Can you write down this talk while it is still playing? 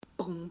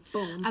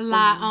I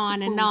lie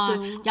on and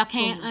on. Y'all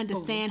can't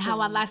understand how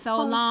I lie so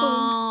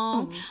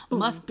long.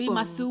 Must be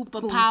my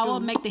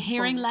superpower. Make the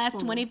hearing last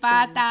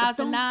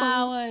 25,000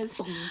 hours.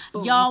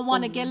 Y'all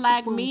wanna get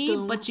like me,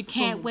 but you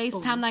can't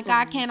waste time like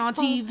I can on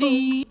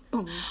TV.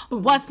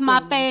 What's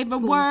my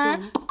favorite word?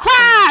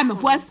 Crime!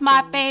 What's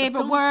my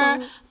favorite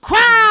word?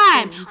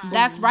 Crime!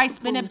 That's right,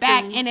 spin it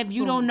back. And if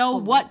you don't know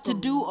what to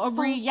do or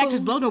react,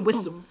 just blow the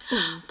whistle.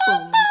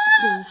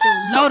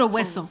 Blow the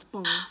whistle.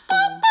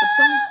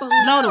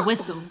 Blow the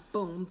whistle.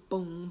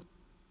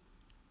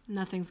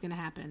 Nothing's gonna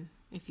happen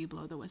if you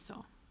blow the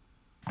whistle.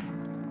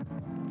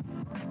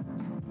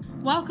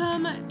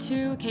 Welcome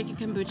to Cake and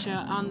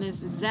Kombucha on this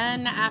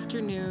Zen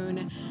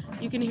afternoon.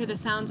 You can hear the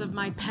sounds of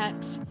my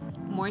pet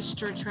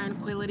Moisture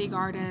Tranquility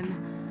Garden.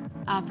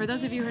 For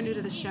those of you who are new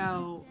to the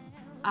show,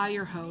 I,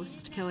 your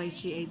host,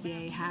 Kelechi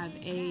Azie, have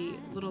a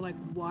little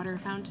water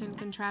fountain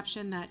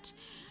contraption that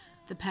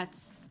the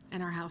pets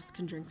in our house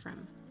can drink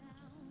from.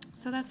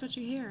 So that's what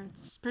you hear.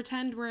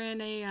 Pretend we're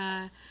in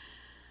a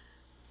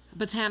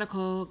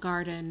botanical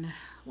garden.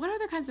 What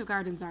other kinds of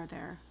gardens are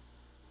there?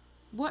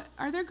 What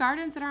are there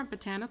gardens that aren't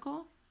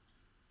botanical?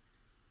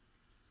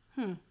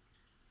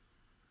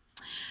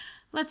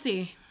 Let's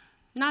see.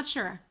 Not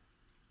sure.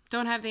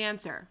 Don't have the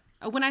answer.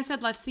 When I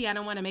said let's see, I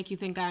don't want to make you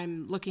think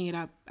I'm looking it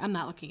up. I'm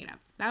not looking it up.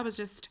 That was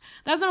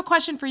a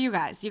question for you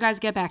guys. You guys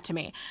get back to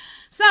me.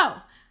 So,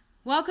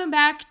 welcome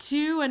back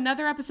to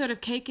another episode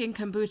of Cake and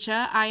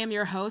Kombucha. I am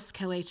your host,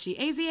 Kelechi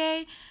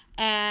Azie,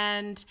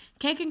 and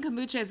Cake and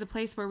Kombucha is a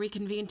place where we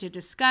convene to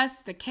discuss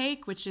the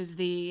cake, which is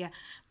the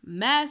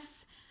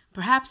mess,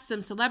 perhaps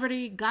some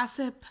celebrity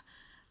gossip,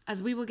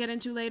 as we will get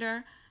into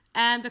later,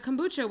 and the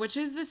kombucha, which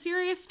is the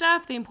serious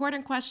stuff, the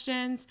important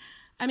questions.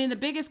 I mean, the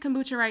biggest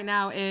kombucha right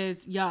now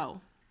is,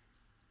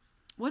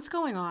 what's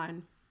going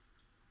on?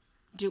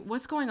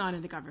 What's going on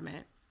in the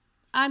government?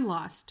 I'm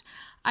lost.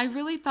 I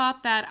really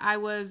thought that I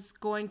was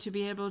going to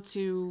be able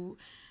to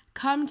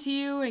come to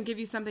you and give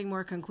you something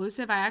more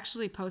conclusive. I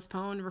actually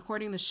postponed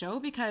recording the show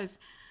because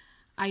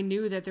I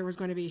knew that there was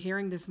going to be a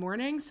hearing this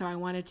morning. So I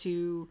wanted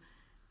to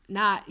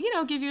not,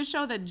 give you a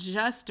show that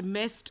just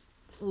missed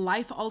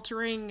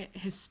life-altering,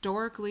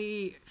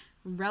 historically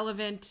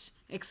relevant,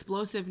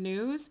 explosive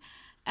news.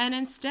 And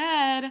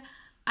instead,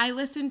 I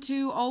listened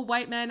to old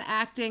white men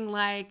acting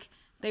like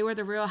they were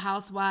the Real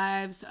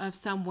Housewives of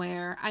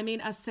somewhere. I mean,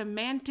 a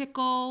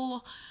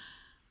semantical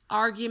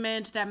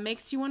argument that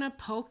makes you want to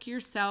poke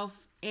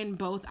yourself in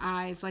both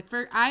eyes.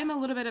 I'm a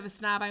little bit of a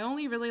snob. I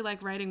only really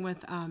like writing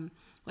with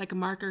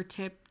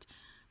marker-tipped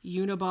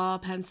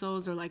Uniball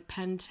pencils or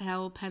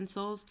Pentel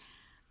pencils.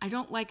 I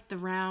don't like the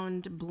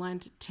round,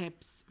 blunt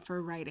tips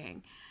for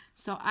writing.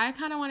 So I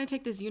kind of want to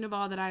take this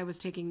Uniball that I was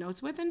taking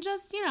notes with and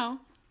just,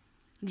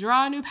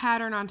 draw a new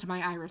pattern onto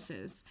my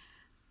irises.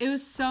 It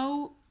was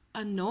so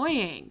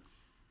annoying.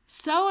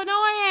 So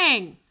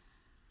annoying.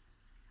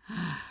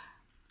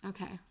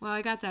 Okay, well,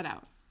 I got that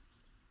out.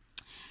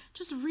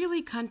 Just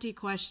really cunty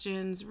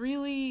questions,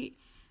 really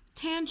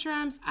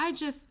tantrums.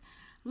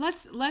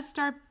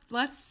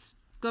 Let's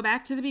go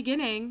back to the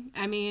beginning.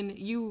 I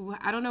mean,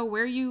 I don't know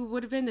where you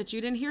would have been that you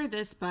didn't hear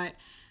this, but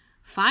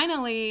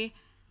finally,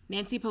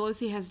 Nancy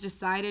Pelosi has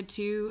decided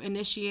to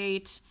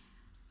initiate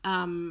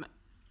an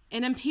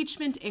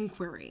impeachment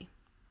inquiry.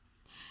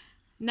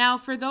 Now,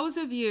 for those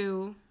of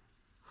you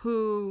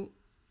who,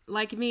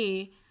 like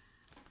me,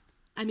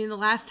 the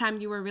last time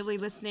you were really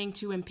listening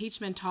to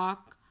impeachment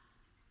talk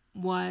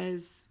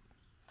was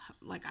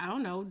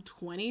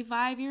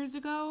 25 years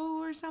ago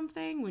or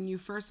something, when you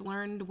first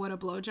learned what a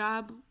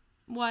blowjob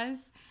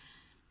was.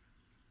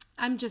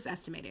 I'm just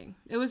estimating.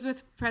 It was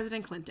with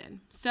President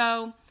Clinton.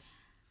 So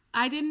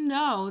I didn't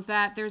know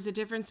that there's a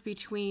difference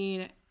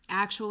between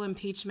actual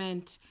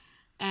impeachment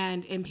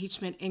and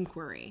impeachment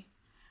inquiry.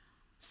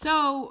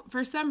 So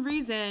for some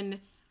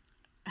reason,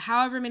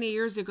 however many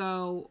years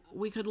ago,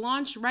 we could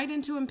launch right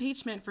into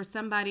impeachment for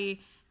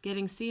somebody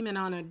getting semen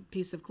on a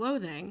piece of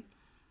clothing.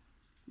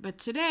 But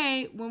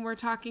today, when we're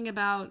talking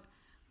about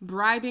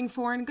bribing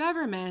foreign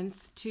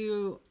governments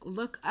to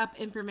look up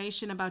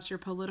information about your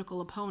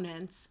political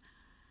opponents,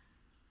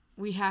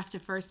 we have to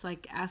first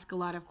ask a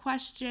lot of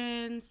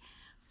questions,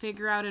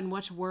 figure out in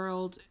which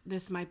world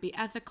this might be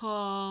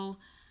ethical,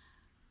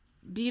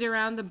 beat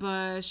around the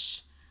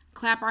bush,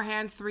 clap our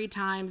hands 3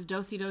 times,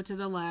 do-si-do to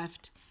the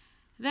left.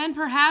 Then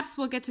perhaps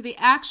we'll get to the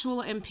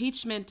actual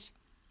impeachment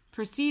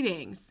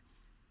proceedings,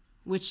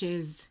 which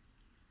is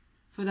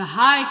for the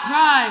high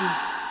crimes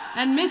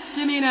and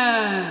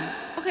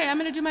misdemeanors. Okay, I'm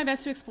going to do my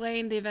best to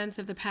explain the events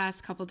of the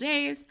past couple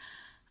days.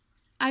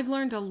 I've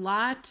learned a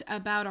lot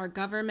about our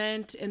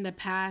government in the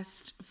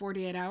past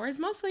 48 hours,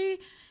 mostly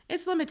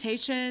its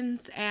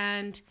limitations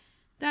and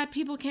that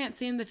people can't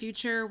see in the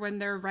future when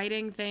they're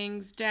writing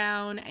things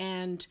down,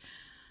 and,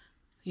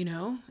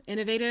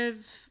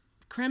 innovative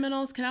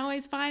criminals can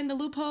always find the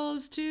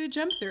loopholes to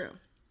jump through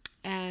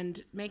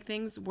and make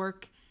things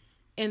work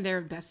in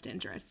their best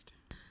interest.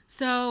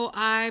 So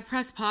I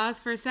pressed pause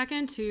for a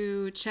second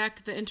to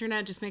check the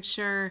internet, just make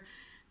sure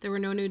there were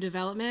no new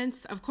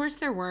developments. Of course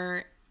there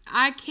were.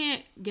 I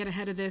can't get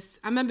ahead of this.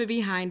 I'm going to be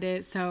behind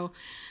it. So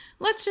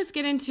let's just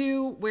get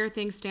into where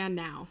things stand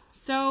now.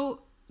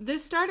 So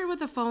this started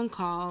with a phone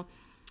call.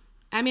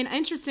 I mean,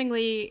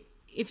 interestingly,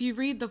 if you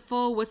read the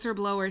full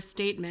whistleblower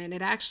statement,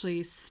 it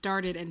actually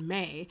started in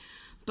May.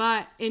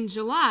 But in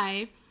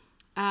July,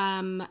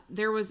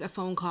 there was a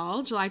phone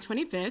call, July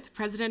 25th.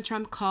 President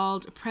Trump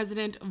called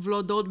President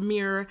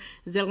Volodymyr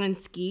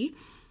Zelensky,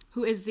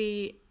 who is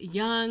the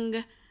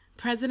young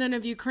president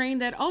of Ukraine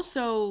that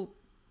also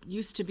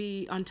used to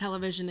be on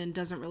television and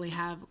doesn't really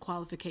have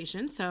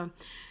qualifications. So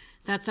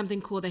that's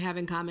something cool they have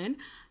in common.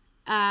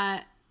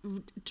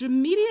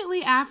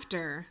 Immediately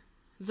after,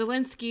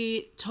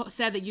 Zelensky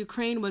said that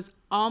Ukraine was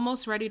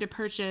almost ready to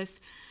purchase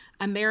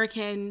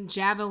American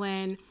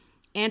Javelin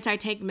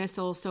anti-tank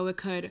missiles so it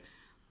could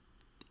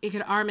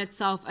arm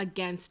itself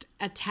against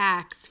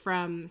attacks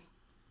from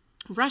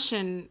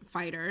Russian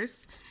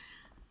fighters.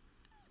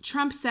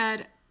 Trump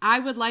said, "I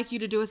would like you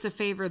to do us a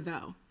favor,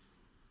 though."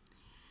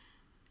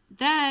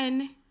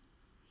 Then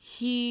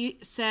he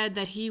said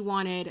that he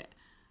wanted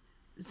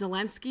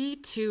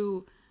Zelensky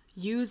to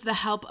use the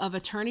help of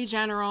Attorney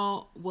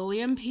General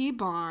William P.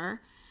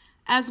 Barr,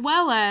 as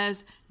well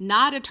as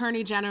not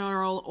Attorney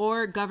General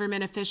or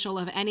government official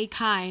of any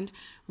kind,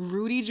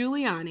 Rudy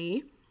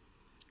Giuliani,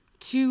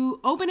 to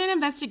open an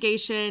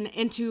investigation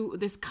into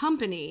this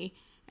company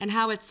and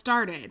how it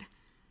started.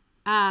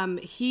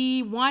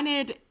 He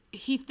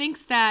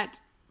thinks that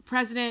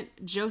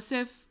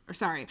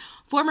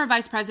former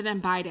Vice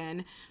President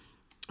Biden,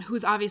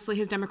 who's obviously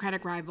his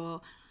Democratic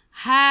rival,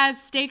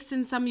 has stakes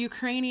in some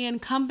Ukrainian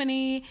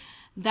company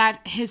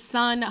that his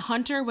son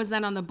Hunter was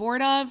then on the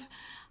board of,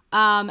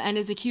 and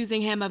is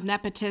accusing him of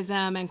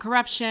nepotism and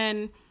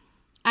corruption.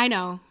 I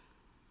know,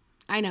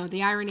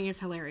 the irony is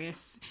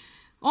hilarious.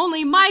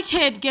 Only my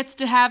kid gets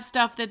to have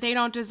stuff that they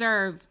don't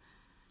deserve.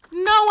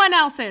 No one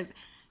else's.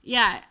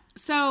 Yeah,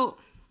 so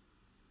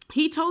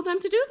he told them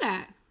to do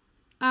that.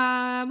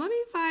 Let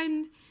me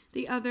find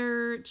the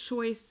other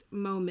choice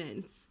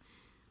moments.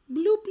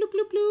 Bloop, bloop,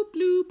 bloop, bloop,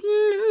 bloop,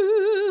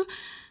 bloop.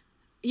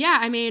 Yeah,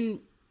 I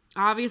mean,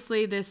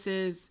 obviously this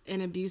is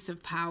an abuse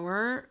of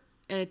power.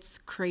 It's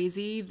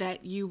crazy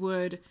that you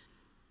would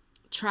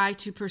try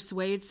to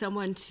persuade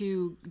someone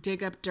to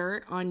dig up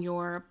dirt on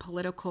your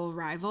political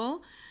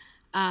rival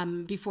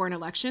before an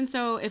election.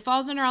 So it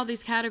falls under all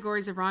these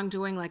categories of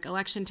wrongdoing, like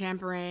election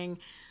tampering,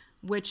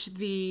 which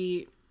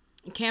the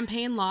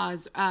campaign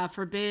laws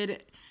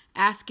forbid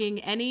asking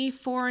any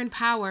foreign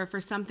power for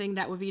something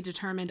that would be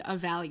determined of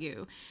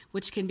value,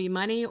 which can be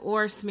money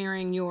or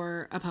smearing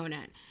your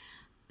opponent.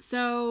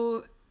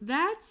 So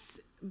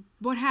that's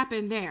what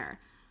happened there.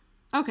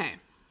 Okay.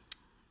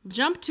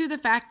 Jump to the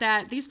fact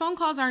that these phone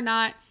calls are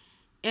not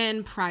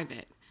in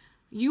private.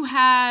 You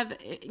have,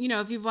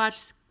 if you've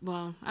watched,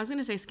 well, I was going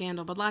to say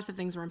Scandal, but lots of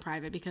things were in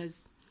private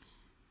because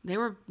they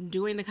were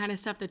doing the kind of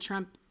stuff that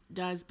Trump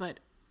does, but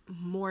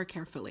more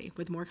carefully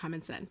with more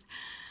common sense.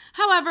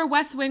 However,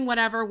 West Wing,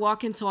 whatever,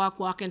 walk and talk.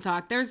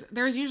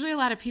 There's usually a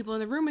lot of people in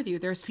the room with you.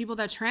 There's people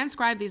that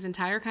transcribe these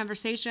entire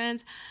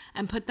conversations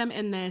and put them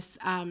in this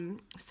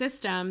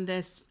system,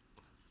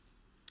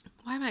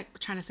 why am I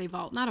trying to say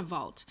vault? Not a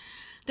vault.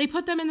 They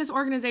put them in this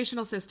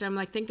organizational system,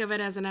 like think of it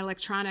as an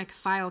electronic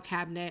file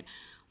cabinet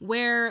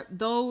where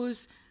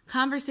those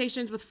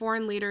conversations with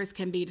foreign leaders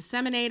can be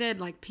disseminated,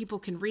 like people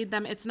can read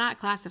them. It's not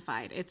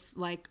classified. It's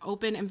like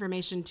open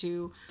information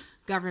to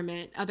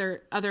government,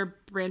 other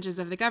branches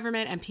of the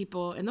government and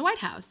people in the White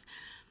House.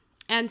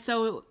 And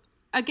so,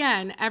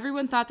 again,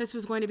 everyone thought this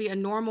was going to be a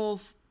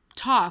normal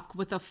talk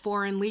with a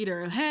foreign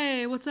leader.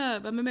 Hey, what's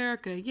up? I'm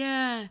America.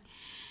 Yeah,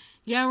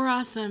 we're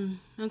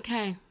awesome.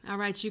 Okay. All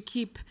right. You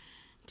keep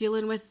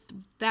dealing with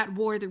that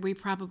war that we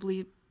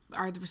probably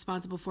are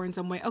responsible for in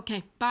some way.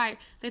 Okay, bye.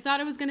 They thought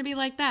it was going to be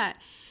like that.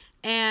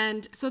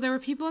 And so there were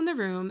people in the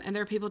room and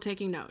there were people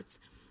taking notes.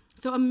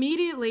 So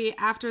immediately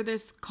after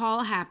this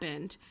call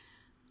happened,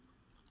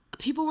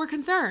 people were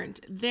concerned.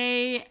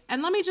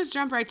 And let me just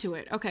jump right to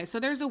it. Okay, so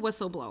there's a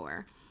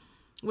whistleblower,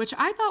 which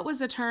I thought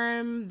was a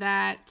term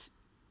that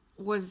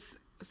was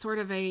sort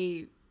of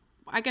a,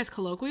 I guess,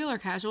 colloquial or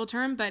casual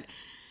term, but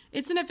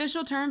it's an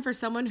official term for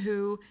someone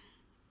who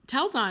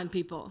tells on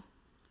people.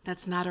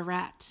 That's not a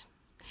rat.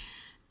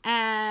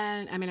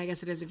 And I mean, I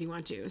guess it is if you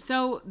want to.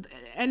 So,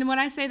 and when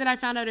I say that I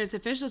found out it's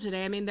official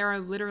today, I mean, there are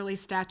literally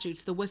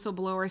statutes, the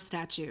whistleblower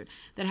statute,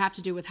 that have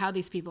to do with how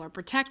these people are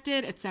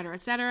protected, et cetera,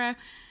 et cetera.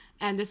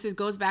 And this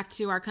goes back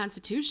to our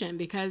Constitution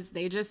because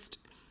I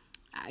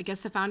guess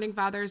the founding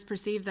fathers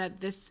perceived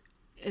that this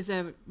is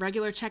a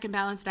regular check and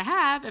balance to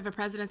have. If a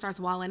president starts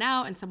walling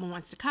out and someone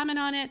wants to comment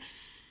on it,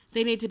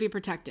 they need to be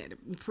protected.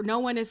 No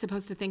one is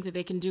supposed to think that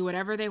they can do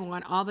whatever they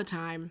want all the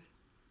time.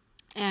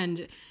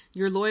 And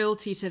your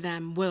loyalty to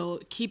them will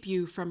keep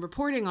you from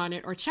reporting on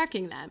it or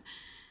checking them.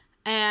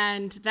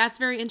 And that's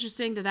very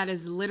interesting that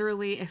is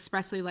literally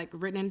expressly like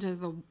written into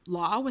the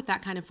law with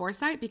that kind of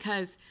foresight,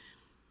 because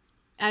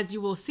as you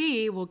will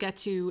see, we'll get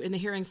to in the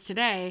hearings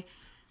today,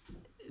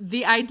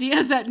 the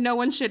idea that no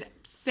one should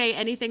say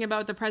anything about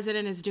what the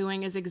president is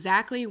doing is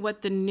exactly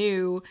what the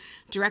new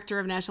director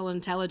of national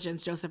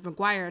intelligence, Joseph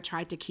Maguire,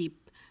 tried to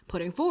keep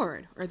putting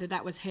forward, or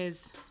that was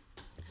his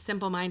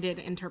simple-minded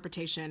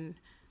interpretation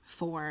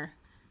for,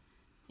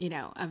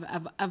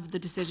 of the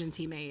decisions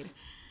he made.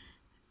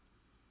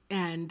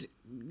 And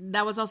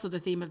that was also the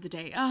theme of the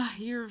day. Oh,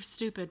 you're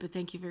stupid, but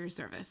thank you for your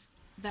service.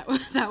 That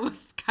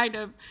was kind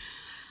of,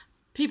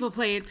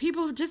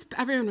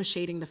 everyone was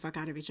shading the fuck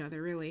out of each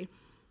other, really.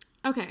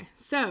 Okay,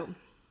 so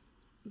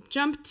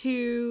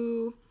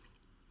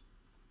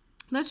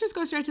let's just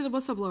go straight to the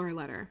whistleblower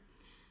letter.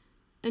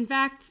 In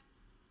fact,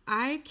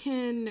 I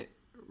can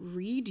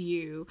read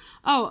you.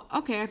 Oh,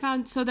 okay, I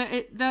found, so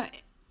the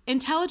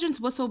intelligence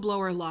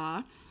whistleblower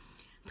law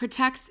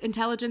protects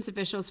intelligence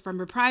officials from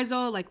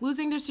reprisal, like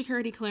losing their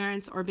security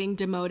clearance or being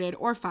demoted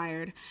or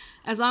fired,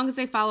 as long as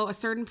they follow a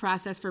certain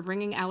process for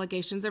bringing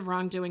allegations of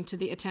wrongdoing to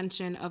the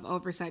attention of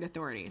oversight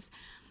authorities.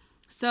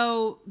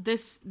 So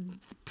this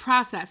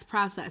process,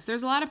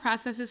 there's a lot of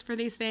processes for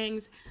these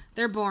things.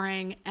 They're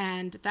boring,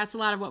 and that's a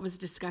lot of what was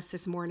discussed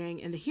this morning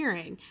in the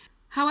hearing.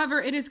 However,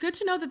 it is good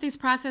to know that these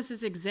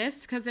processes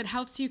exist because it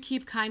helps you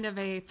keep kind of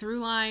a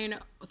through line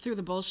through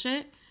the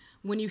bullshit.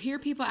 When you hear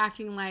people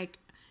acting like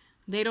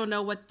they don't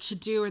know what to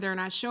do or they're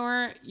not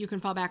sure, you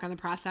can fall back on the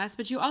process.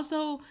 But you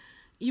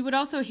would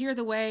also hear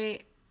the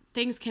way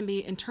things can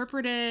be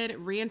interpreted,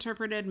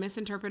 reinterpreted,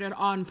 misinterpreted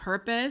on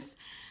purpose.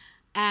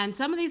 And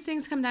some of these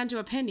things come down to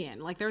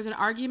opinion. Like there was an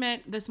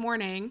argument this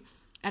morning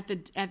at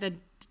the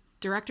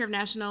Director of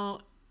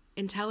National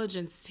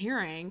Intelligence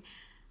hearing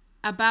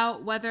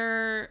about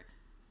whether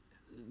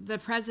the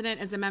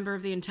president is a member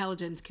of the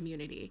intelligence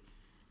community.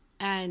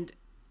 And,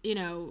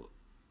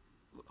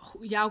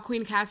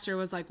 Joaquin Castro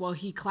was like, well,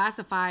 he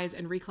classifies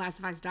and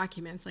reclassifies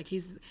documents. Like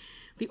he's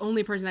the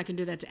only person that can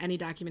do that to any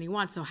document he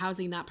wants. So how's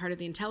he not part of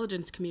the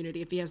intelligence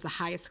community if he has the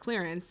highest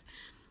clearance?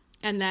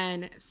 And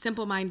then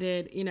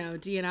simple-minded,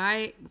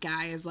 D&I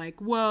guy is like,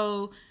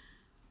 well,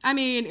 I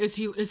mean, is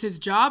his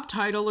job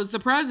title as the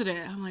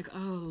president? I'm like,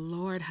 oh,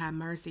 Lord have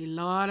mercy,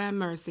 Lord have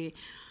mercy.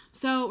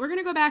 So we're going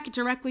to go back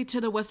directly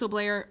to the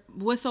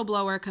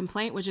whistleblower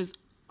complaint, which is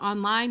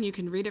online. You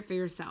can read it for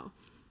yourself.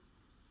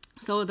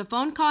 So the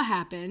phone call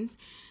happened.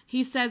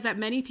 He says that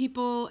many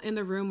people in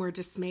the room were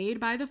dismayed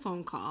by the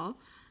phone call.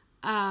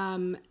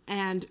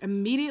 And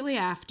immediately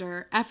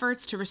after,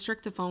 efforts to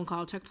restrict the phone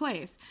call took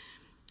place.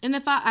 And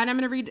I'm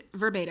going to read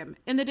verbatim.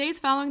 In the days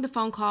following the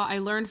phone call, I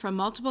learned from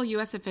multiple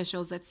U.S.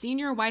 officials that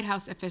senior White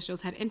House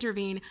officials had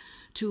intervened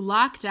to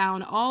lock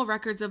down all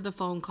records of the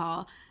phone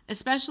call,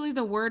 especially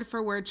the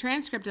word-for-word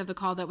transcript of the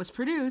call that was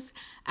produced,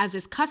 as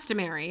is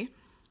customary,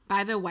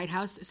 by the White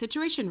House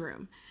Situation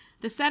Room.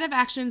 The set of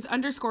actions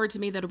underscored to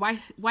me that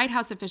White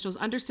House officials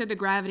understood the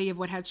gravity of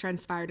what had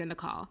transpired in the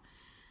call.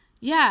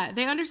 Yeah,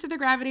 they understood the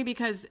gravity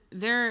because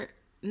they're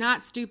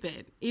not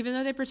stupid, even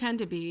though they pretend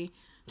to be.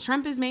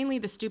 Trump is mainly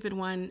the stupid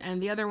one, and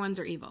the other ones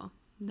are evil.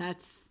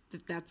 That's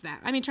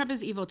that. I mean, Trump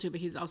is evil too, but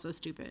he's also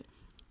stupid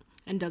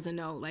and doesn't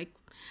know. Like,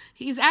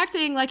 he's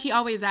acting like he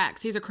always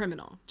acts. He's a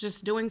criminal,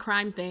 just doing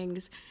crime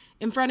things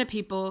in front of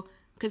people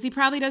because he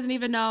probably doesn't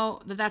even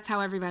know that that's how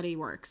everybody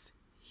works.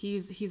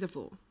 He's a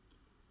fool.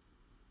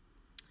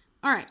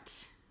 All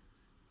right,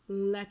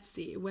 let's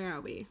see. Where are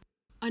we?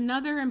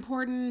 Another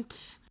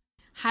important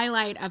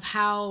highlight of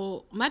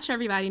how much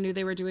everybody knew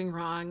they were doing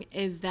wrong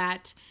is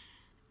that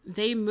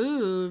they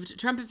moved,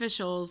 Trump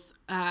officials,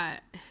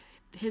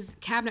 his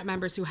cabinet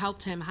members who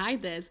helped him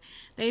hide this,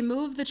 they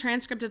moved the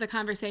transcript of the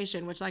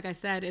conversation, which, like I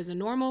said, is a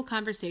normal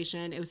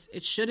conversation.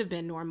 It should have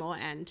been normal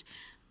and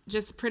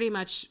just pretty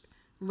much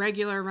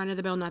regular,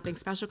 run-of-the-mill, nothing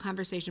special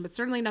conversation, but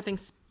certainly nothing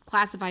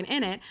classified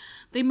in it.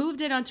 They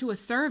moved it onto a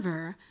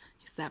server.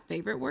 It's that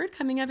favorite word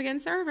coming up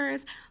against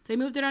servers. They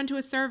moved it onto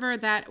a server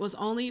that was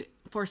only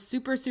for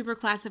super, super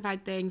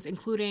classified things,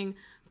 including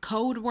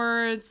code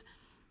words,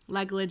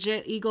 like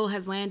legit eagle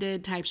has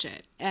landed type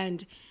shit.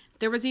 And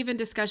there was even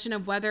discussion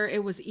of whether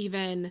it was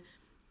even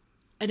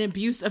an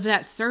abuse of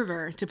that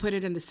server to put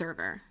it in the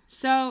server.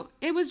 So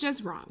it was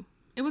just wrong.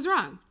 It was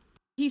wrong.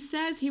 He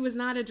says he was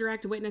not a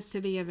direct witness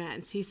to the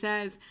events. He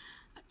says,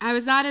 I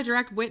was not a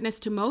direct witness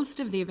to most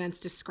of the events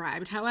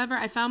described. However,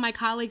 I found my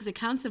colleagues'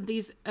 accounts of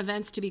these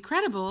events to be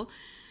credible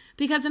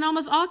because in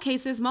almost all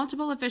cases,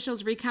 multiple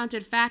officials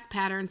recounted fact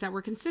patterns that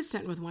were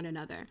consistent with one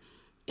another.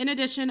 In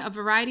addition, a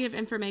variety of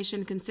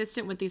information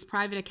consistent with these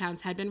private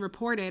accounts had been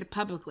reported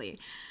publicly.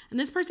 And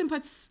this person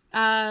puts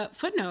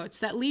footnotes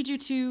that lead you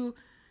to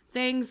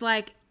things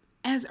like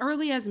as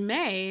early as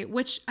May,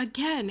 which,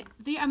 again,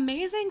 the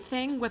amazing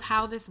thing with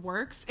how this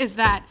works is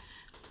that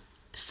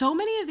so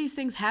many of these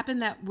things happen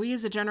that we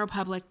as a general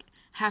public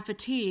have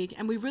fatigue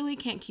and we really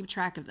can't keep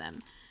track of them.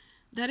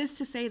 That is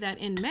to say that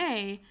in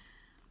May,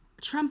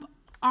 Trump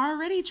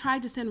already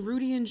tried to send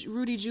Rudy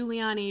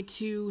Giuliani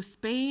to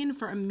Spain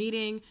for a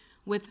meeting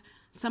with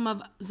some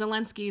of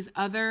Zelensky's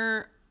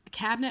other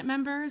cabinet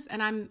members.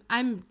 And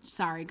I'm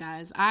sorry,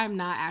 guys. I'm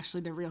not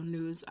actually the real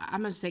news.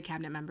 I'm going to say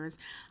cabinet members.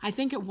 I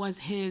think it was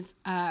his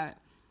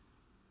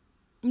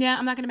Yeah,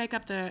 I'm not going to make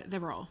up the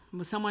role. It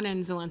was someone in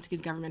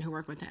Zelensky's government who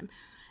worked with him.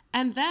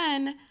 And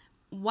then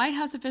White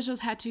House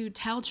officials had to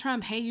tell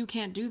Trump, hey, you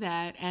can't do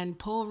that, and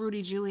pull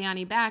Rudy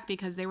Giuliani back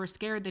because they were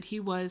scared that he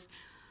was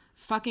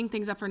fucking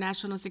things up for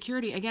national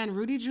security. Again,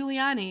 Rudy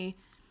Giuliani,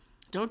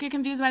 don't get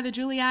confused by the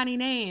Giuliani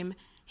name.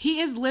 He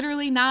is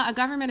literally not a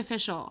government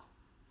official.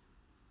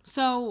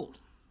 So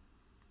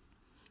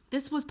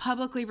this was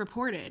publicly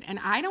reported, and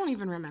I don't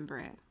even remember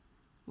it.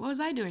 What was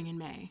I doing in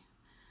May?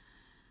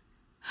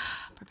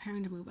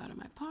 Preparing to move out of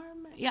my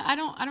apartment. Yeah, I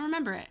don't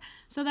remember it.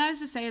 So that is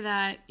to say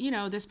that,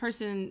 this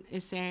person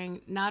is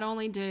saying, not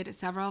only did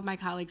several of my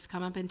colleagues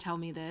come up and tell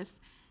me this,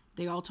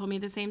 they all told me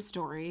the same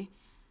story.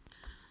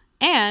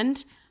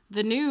 And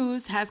the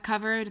news has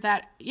covered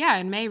that,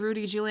 in May,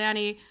 Rudy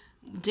Giuliani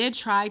did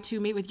try to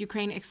meet with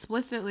Ukraine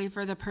explicitly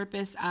for the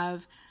purpose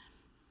of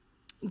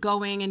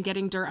going and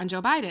getting dirt on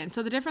Joe Biden.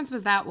 So the difference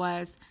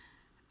was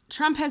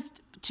Trump has,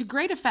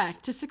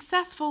 to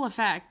successful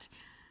effect,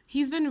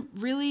 he's been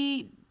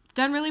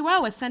done really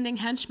well with sending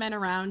henchmen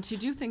around to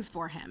do things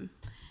for him.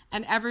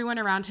 And everyone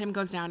around him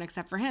goes down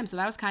except for him. So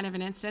that was kind of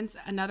an instance,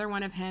 another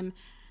one of him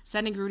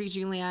sending Rudy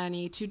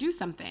Giuliani to do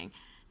something.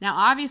 Now,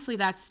 obviously,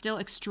 that's still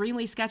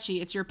extremely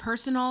sketchy. It's your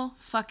personal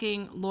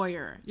fucking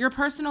lawyer. Your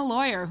personal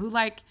lawyer who,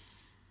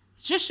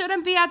 just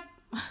shouldn't be at...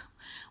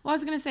 Well, I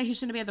was going to say he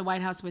shouldn't be at the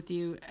White House with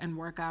you in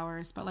work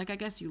hours, but, I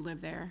guess you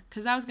live there.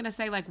 Because I was going to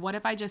say, what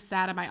if I just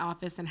sat in my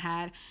office and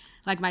had,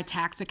 my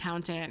tax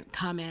accountant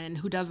come in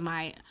who does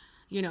my,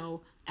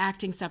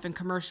 acting stuff in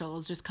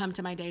commercials, just come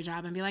to my day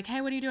job and be like,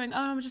 hey, what are you doing?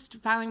 Oh, I'm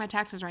just filing my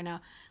taxes right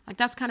now.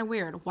 That's kind of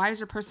weird. Why is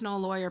your personal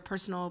lawyer,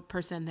 personal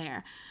person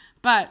there?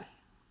 But...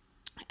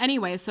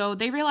 anyway, so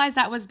they realized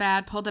that was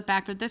bad, pulled it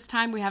back, but this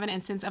time we have an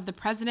instance of the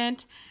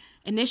president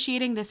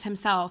initiating this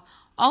himself.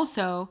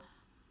 Also,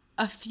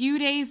 a few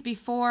days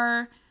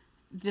before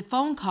the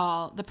phone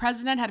call, the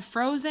president had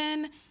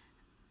frozen,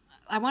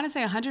 I want to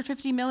say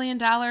 $150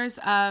 million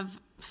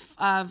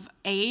of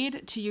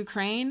aid to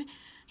Ukraine.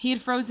 He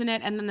had frozen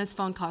it, and then this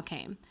phone call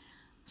came.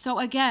 So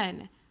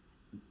again,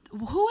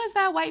 who is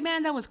that white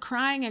man that was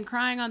crying and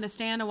crying on the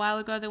stand a while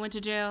ago that went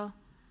to jail?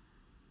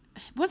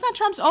 Wasn't that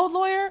Trump's old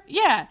lawyer?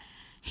 Yeah.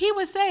 He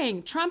was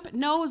saying Trump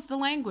knows the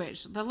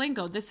language, the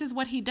lingo. This is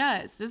what he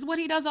does. This is what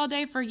he does all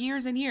day for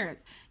years and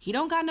years. He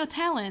don't got no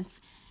talents.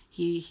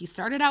 He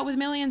started out with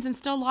millions and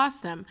still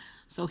lost them.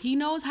 So he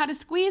knows how to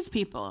squeeze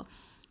people.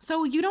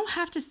 So you don't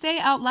have to say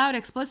out loud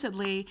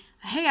explicitly,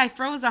 hey, I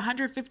froze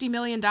 $150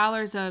 million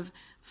of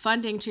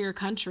funding to your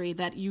country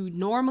that you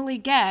normally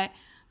get.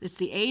 It's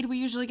the aid we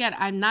usually get.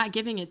 I'm not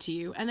giving it to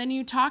you. And then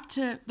you talk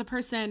to the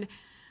person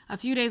a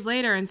few days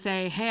later and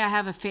say, hey,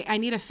 I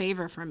need a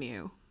favor from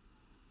you.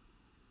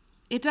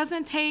 It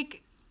doesn't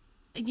take,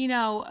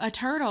 a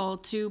turtle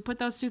to put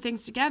those two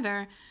things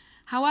together.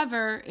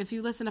 However, if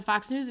you listen to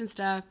Fox News and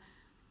stuff,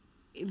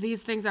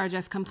 these things are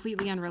just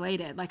completely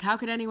unrelated. How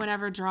could anyone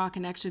ever draw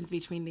connections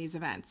between these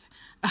events?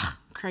 Ugh,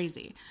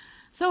 crazy.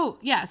 So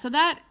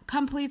that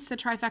completes the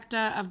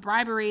trifecta of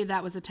bribery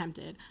that was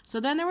attempted. So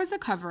then there was the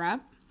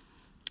cover-up.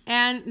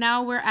 And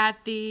now we're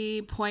at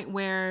the point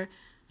where,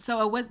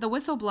 the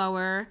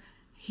whistleblower,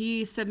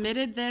 he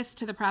submitted this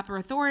to the proper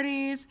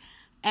authorities,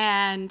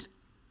 and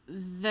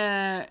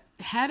the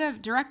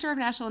director of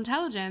national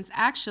intelligence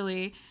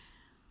actually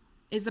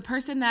is the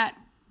person that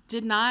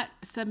did not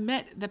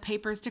submit the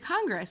papers to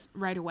Congress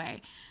right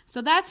away.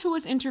 So that's who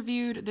was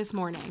interviewed this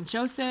morning.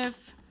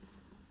 Joseph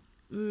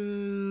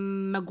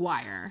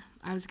Maguire.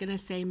 I was going to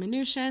say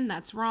Mnuchin.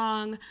 That's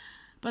wrong.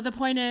 But the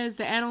point is,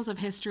 the annals of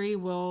history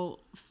will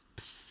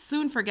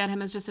soon forget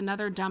him as just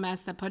another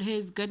dumbass that put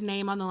his good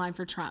name on the line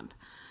for Trump.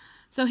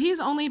 So he's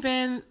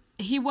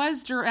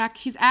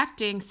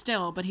acting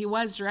still, but he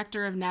was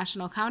director of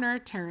national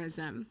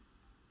counterterrorism.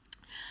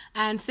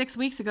 And 6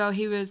 weeks ago,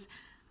 he was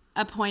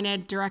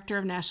appointed director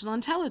of national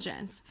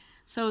intelligence.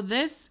 So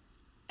this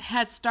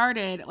had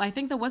started, I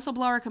think the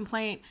whistleblower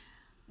complaint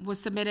was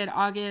submitted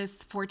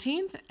August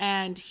 14th,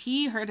 and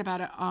he heard about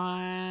it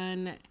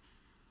on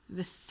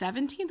the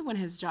 17th when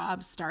his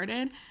job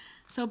started.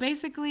 So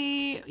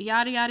basically,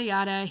 yada, yada,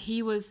 yada,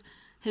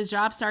 his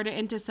job started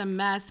into some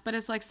mess, but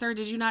it's sir,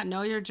 did you not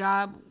know your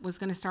job was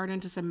going to start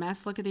into some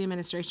mess? Look at the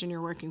administration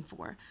you're working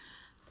for.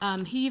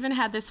 He even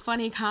had this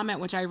funny comment,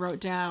 which I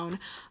wrote down.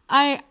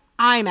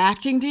 I'm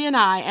acting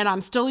DNI, and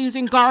I'm still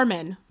using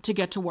Garmin to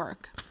get to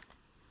work.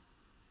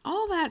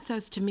 All that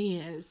says to me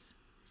is,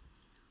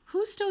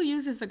 who still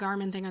uses the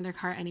Garmin thing on their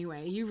car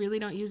anyway? You really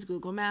don't use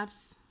Google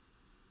Maps?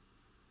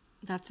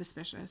 That's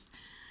suspicious.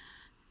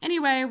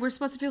 Anyway, we're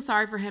supposed to feel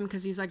sorry for him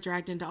because he's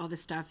dragged into all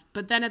this stuff.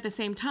 But then at the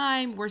same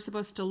time, we're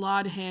supposed to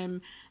laud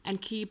him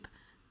and keep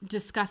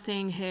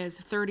discussing his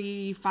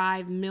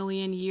 35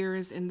 million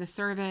years in the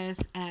service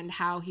and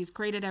how he's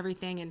created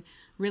everything and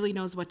really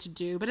knows what to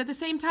do. But at the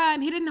same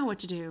time, he didn't know what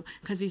to do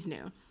because he's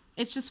new.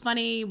 It's just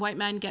funny. White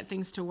men get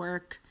things to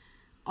work,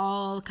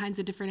 all kinds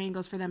of different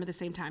angles for them at the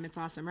same time. It's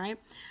awesome, right?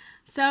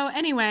 So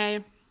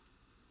anyway,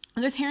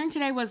 this hearing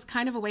today was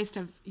kind of a waste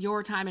of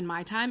your time and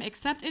my time,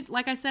 except it,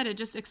 like I said, it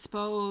just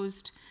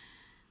exposed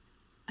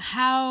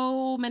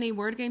how many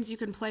word games you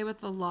can play with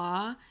the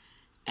law,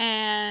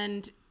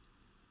 and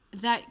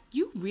that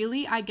you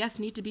really, I guess,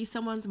 need to be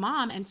someone's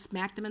mom and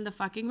smack them in the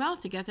fucking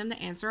mouth to get them to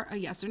answer a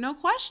yes or no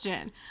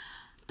question.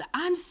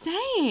 I'm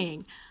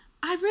saying,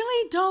 I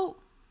really don't,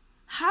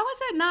 how is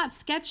it not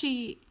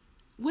sketchy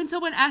when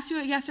someone asks you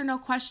a yes or no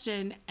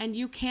question and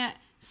you can't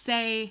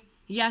say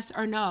yes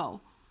or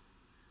no?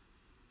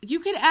 You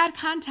could add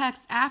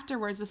context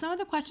afterwards, but some of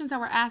the questions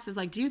that were asked is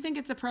like, do you think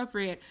it's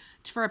appropriate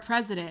for a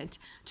president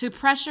to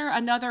pressure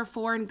another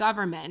foreign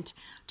government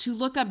to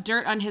look up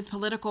dirt on his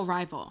political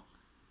rival?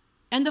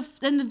 And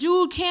the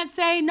dude can't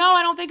say, no,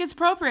 I don't think it's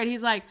appropriate.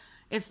 He's like,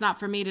 it's not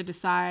for me to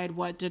decide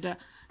what to do.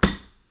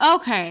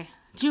 Okay.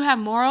 Do you have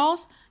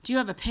morals? Do you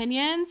have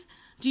opinions?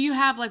 Do you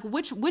have like,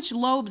 which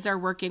lobes are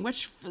working?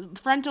 Which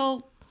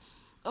frontal,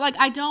 like,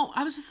 I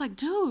was just like,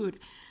 dude,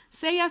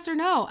 say yes or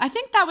no. I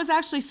think that was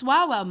actually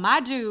Swalwell, my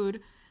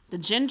dude, the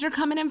ginger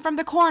coming in from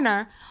the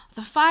corner,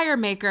 the fire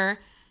maker.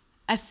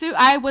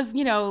 I was,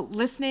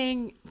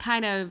 listening,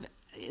 kind of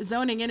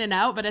zoning in and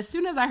out, but as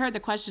soon as I heard the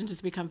question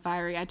just become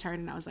fiery, I turned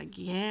and I was like,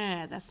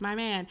 yeah, that's my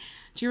man.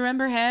 Do you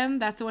remember him?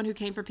 That's the one who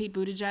came for Pete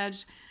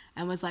Buttigieg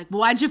and was like, well,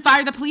 why'd you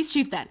fire the police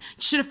chief then?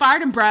 You should have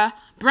fired him, bruh.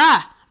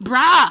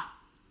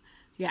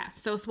 Yeah,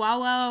 so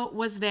Swalwell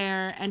was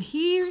there, and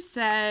he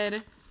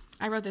said,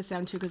 I wrote this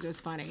down too because it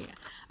was funny.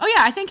 Oh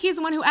yeah, I think he's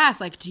the one who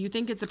asked, like, do you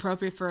think it's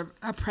appropriate for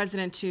a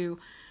president to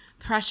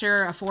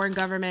pressure a foreign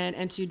government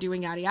into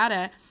doing yada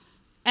yada?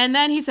 And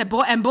then he said,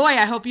 boy,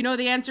 I hope you know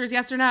the answer is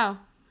yes or no.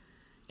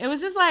 It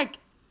was just like,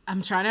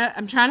 I'm trying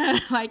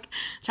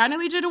to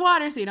lead you to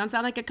water so you don't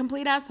sound like a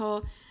complete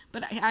asshole.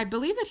 But I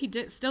believe that he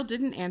still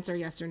didn't answer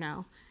yes or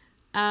no.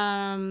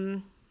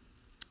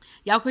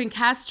 Joaquin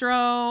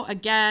Castro,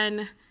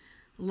 again,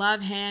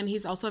 love him.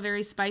 He's also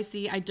very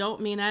spicy. I don't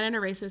mean that in a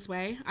racist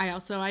way. I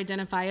also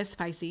identify as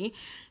spicy.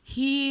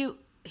 He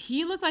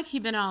looked like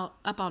he'd been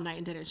up all night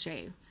and didn't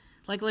shave.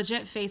 Like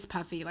legit face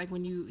puffy. Like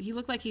he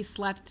looked like he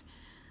slept,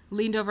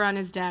 leaned over on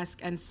his desk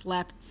and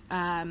slept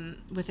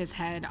with his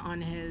head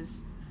on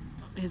his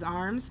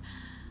arms,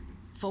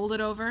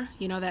 folded over,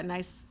 that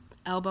nice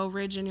elbow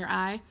ridge in your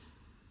eye.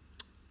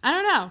 I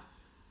don't know.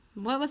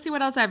 Well, let's see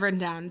what else I've written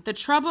down. The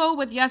trouble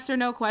with yes or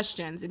no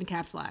questions in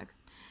caps lock.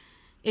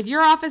 If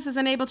your office is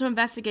unable to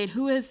investigate,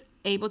 who is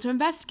able to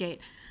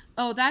investigate?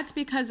 Oh, that's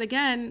because,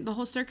 again, the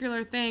whole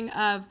circular thing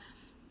of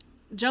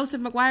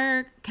Joseph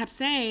McGuire kept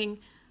saying,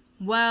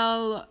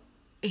 well,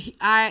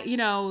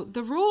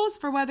 the rules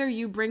for whether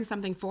you bring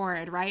something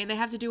forward, right? They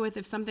have to do with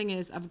if something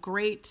is of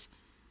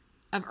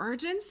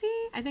urgency.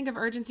 I think of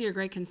urgency or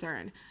great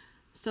concern.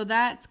 So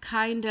that's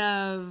kind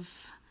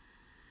of,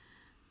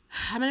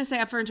 I'm going to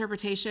say up for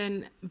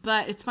interpretation,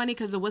 but it's funny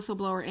because the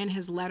whistleblower in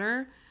his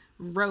letter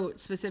wrote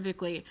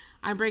specifically,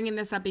 I'm bringing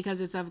this up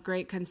because it's of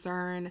great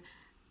concern.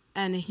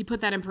 And he put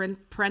that in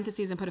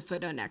parentheses and put a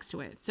footnote next to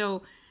it.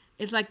 So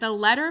it's like the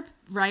letter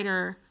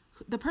writer,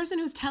 the person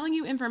who's telling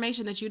you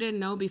information that you didn't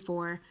know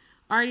before,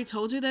 already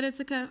told you that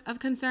it's of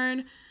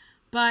concern.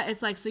 But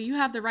it's like, so you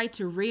have the right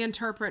to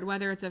reinterpret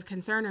whether it's of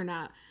concern or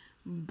not.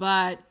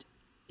 But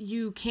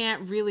you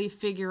can't really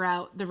figure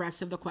out the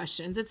rest of the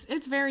questions.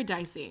 It's very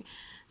dicey.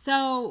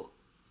 So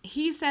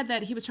he said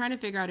that he was trying to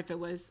figure out if it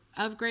was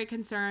of great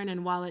concern,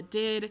 and while it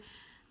did,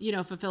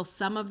 fulfill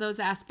some of those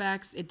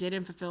aspects, it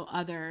didn't fulfill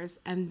others.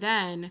 And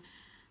then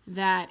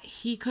that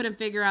he couldn't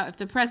figure out if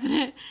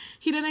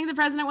he didn't think the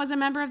president was a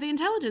member of the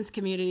intelligence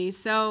community.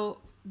 So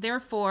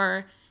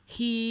therefore,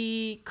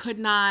 he could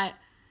not,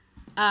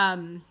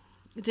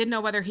 didn't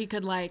know whether he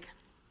could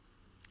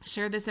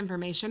share this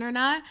information or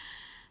not.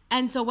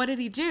 And so what did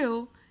he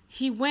do?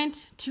 He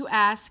went to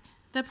ask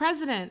the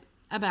president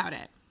about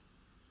it.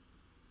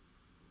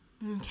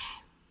 Okay.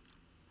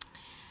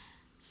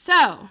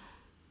 So,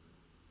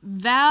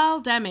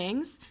 Val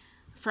Demings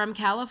from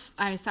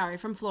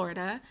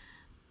Florida,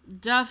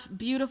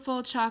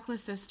 beautiful chocolate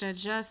sister,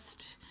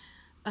 just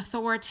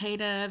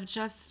authoritative,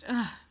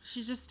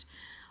 she's just,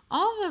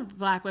 all the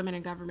black women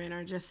in government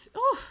are just,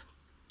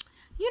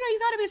 you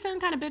got to be a certain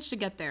kind of bitch to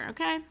get there,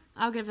 okay?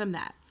 I'll give them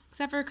that.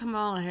 Except for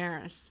Kamala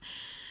Harris.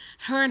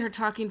 Her and her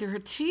talking through her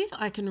teeth,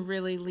 I can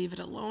really leave it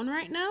alone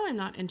right now. I'm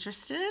not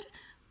interested.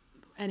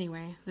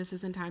 Anyway, this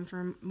isn't time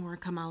for more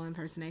Kamala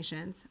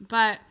impersonations.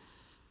 But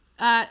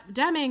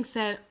Deming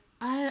said,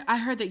 I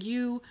heard that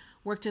you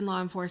worked in law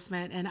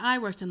enforcement and I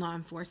worked in law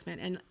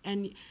enforcement.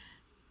 And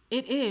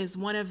it is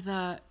one of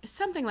the,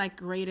 something like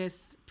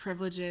greatest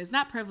privileges,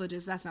 not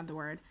privileges, that's not the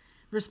word,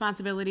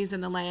 responsibilities in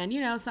the land,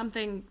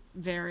 something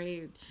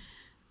very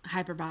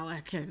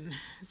hyperbolic and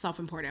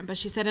self-important. But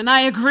she said, and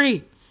I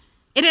agree,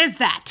 it is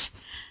that.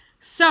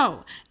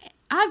 So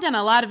I've done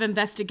a lot of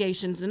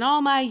investigations in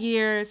all my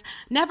years.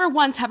 Never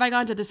once have I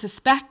gone to the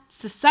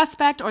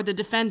suspect or the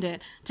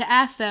defendant to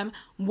ask them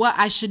what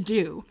I should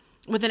do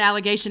with an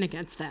allegation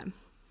against them.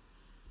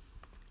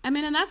 And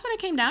that's what it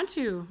came down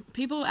to.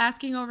 People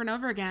asking over and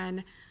over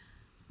again,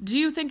 do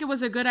you think it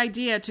was a good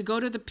idea to go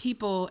to the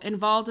people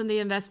involved in the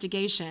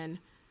investigation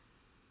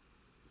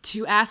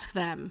to ask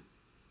them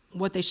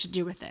what they should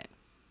do with it?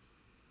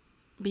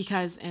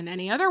 Because in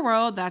any other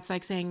world, that's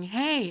like saying,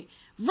 hey,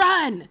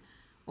 run,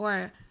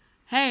 or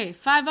hey,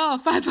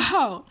 5-0,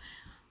 5-0.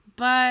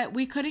 But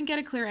we couldn't get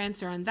a clear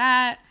answer on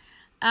that.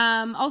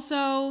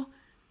 Also,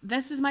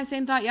 this is my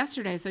same thought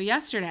yesterday. So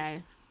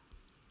yesterday,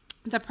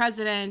 the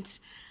president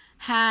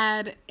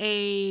had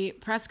a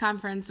press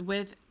conference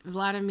with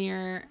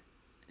Vladimir.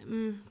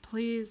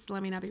 Please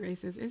let me not be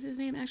racist. Is his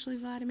name actually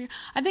Vladimir?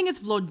 I think it's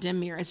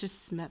Volodymyr. It's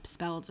just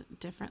spelled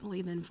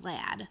differently than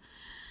Vlad.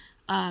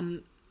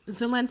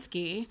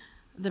 Zelensky,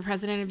 the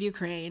president of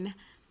Ukraine,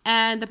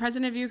 and the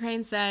president of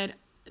Ukraine said,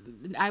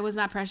 I was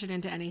not pressured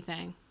into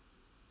anything.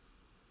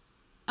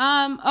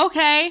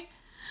 Okay.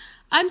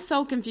 I'm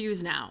so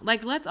confused now.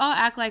 Like, let's all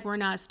act like we're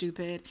not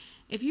stupid.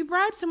 If you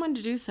bribe someone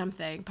to do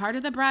something, part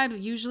of the bribe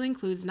usually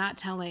includes not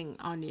telling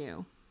on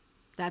you.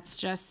 That's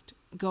just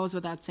goes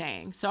without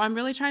saying. So I'm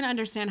really trying to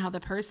understand how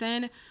the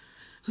person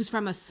who's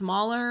from a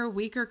smaller,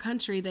 weaker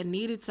country that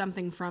needed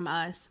something from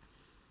us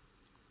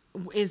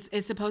is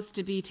supposed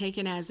to be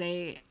taken as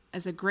a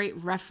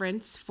great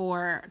reference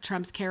for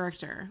Trump's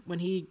character when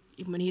he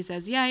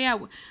says, yeah,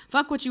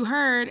 fuck what you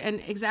heard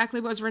and exactly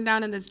what was written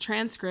down in this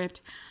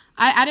transcript.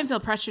 I didn't feel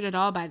pressured at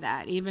all by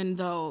that, even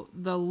though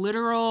the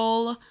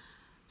literal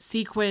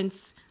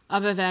sequence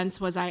of events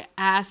was I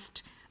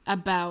asked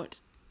about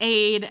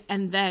aid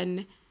and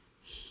then,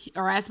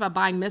 or asked about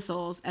buying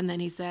missiles, and then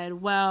he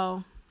said,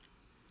 well,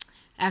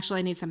 actually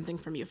I need something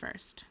from you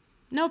first.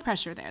 No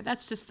pressure there.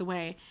 That's just the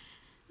way,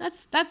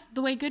 that's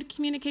the way good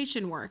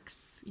communication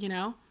works, you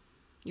know?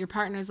 Your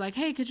partner's like,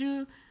 hey, could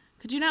you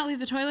not leave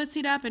the toilet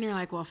seat up? And you're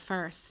like, well,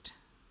 first,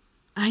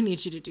 I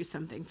need you to do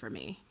something for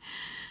me.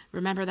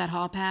 Remember that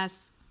hall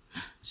pass?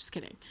 Just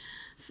kidding.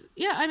 So,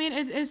 yeah, I mean,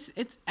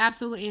 it's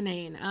absolutely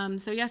inane.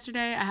 So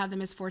yesterday I had the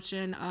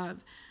misfortune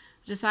of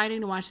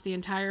deciding to watch the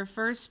entire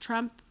first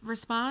Trump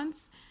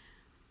response.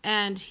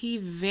 And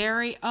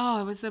it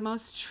was the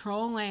most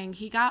trolling.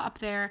 He got up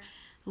there,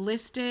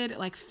 listed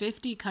like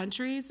 50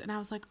 countries. And I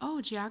was like,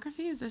 oh,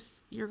 geography? Is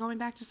this, you're going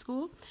back to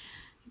school?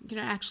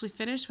 Actually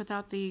finish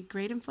without the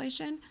great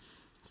inflation?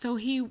 So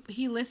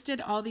he listed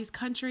all these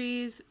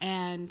countries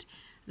and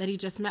that he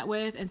just met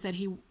with and said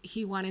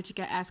he wanted to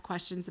get asked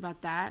questions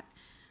about that.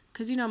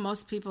 Because,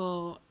 most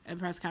people at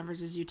press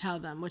conferences, you tell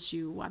them what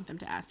you want them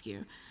to ask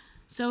you.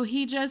 So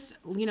he just,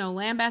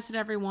 lambasted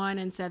everyone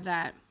and said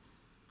that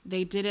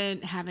they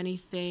didn't have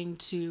anything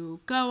to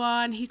go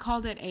on. He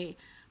called it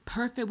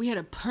we had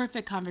a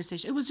perfect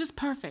conversation. It was just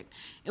perfect.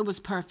 It was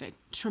perfect.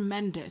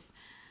 Tremendous.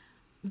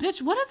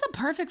 Bitch, what is a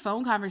perfect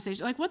phone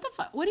conversation? Like, what the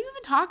fuck? What are you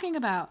even talking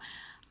about?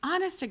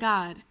 Honest to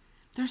God,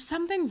 there's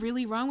something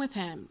really wrong with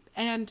him.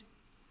 And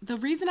the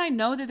reason I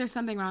know that there's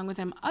something wrong with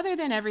him, other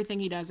than everything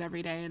he does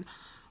every day and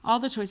all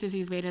the choices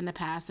he's made in the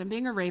past and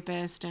being a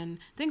rapist and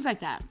things like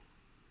that,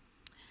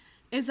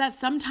 is that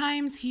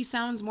sometimes he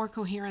sounds more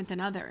coherent than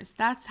others.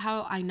 That's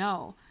how I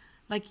know.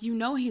 Like,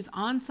 he's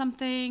on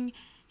something.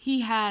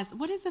 He has,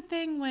 what is the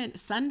thing when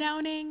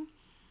sundowning?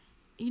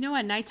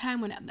 At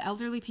nighttime when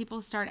elderly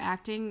people start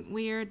acting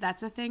weird,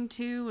 that's a thing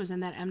too. It was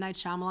in that M. Night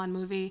Shyamalan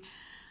movie.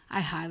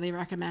 I highly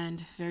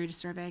recommend. Very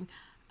disturbing.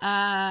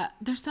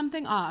 There's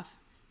something off.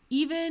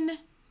 I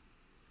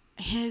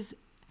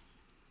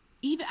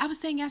was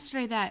saying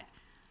yesterday that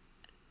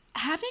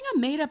having a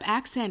made-up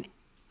accent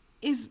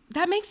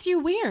that makes you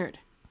weird.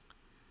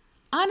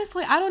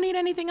 Honestly, I don't need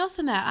anything else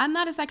than that. I'm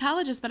not a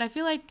psychologist, but I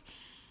feel like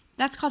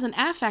that's called an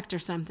affect or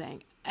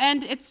something.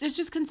 And it's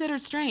just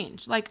considered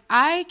strange. Like,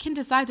 I can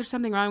decide there's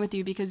something wrong with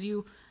you because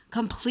you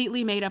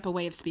completely made up a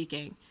way of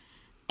speaking.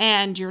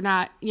 And you're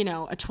not, a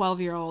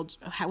 12-year-old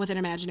with an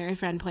imaginary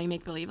friend playing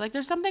make-believe. Like,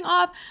 there's something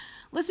off.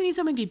 Listening to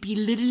someone be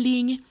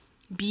belittle,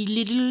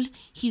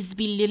 he's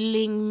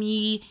belittling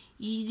me.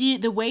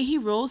 The way he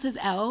rolls his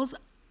L's,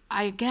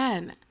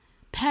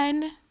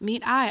 pen,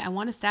 meet I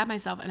want to stab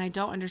myself, and I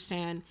don't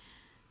understand.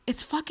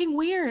 It's fucking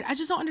weird. I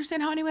just don't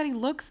understand how anybody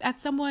looks at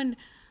someone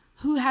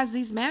who has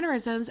these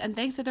mannerisms and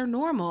thinks that they're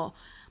normal.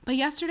 But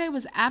yesterday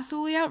was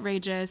absolutely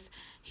outrageous.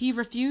 He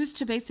refused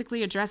to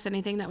basically address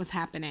anything that was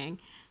happening.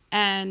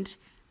 And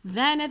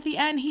then at the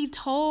end, he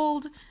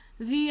told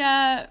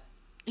the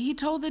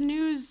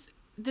news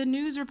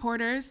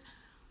reporters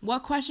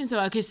what questions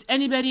are. Because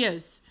anybody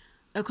else,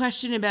 a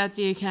question about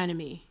the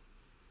economy.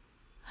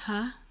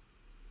 Huh?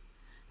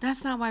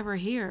 That's not why we're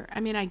here.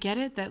 I mean, I get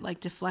it that like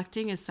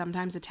deflecting is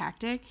sometimes a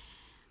tactic,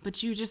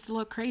 but you just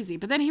look crazy.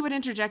 But then he would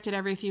interject it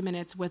every few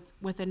minutes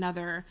with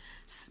another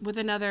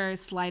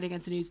slight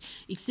against the news,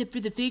 except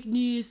for the fake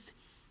news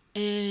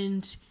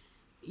and,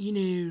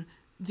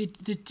 the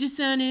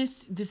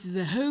dishonest. This is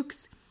a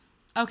hoax.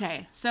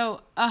 Okay,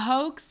 so a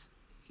hoax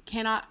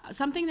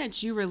something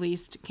that you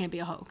released can't be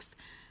a hoax.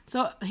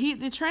 So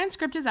the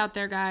transcript is out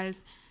there,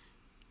 guys.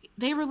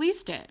 They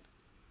released it.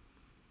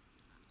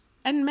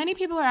 And many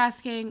people are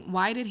asking,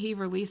 why did he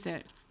release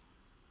it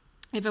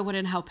if it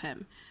wouldn't help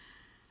him?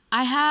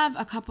 I have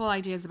a couple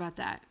ideas about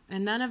that,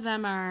 and none of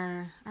them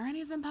are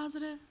any of them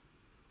positive?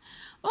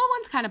 Well,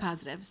 one's kind of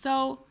positive.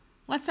 So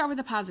let's start with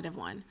the positive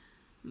one.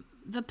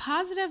 The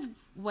positive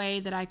way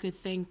that I could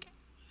think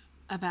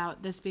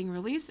about this being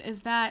released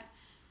is that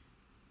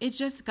it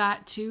just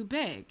got too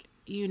big.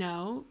 You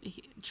know,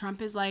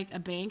 Trump is like a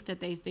bank that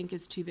they think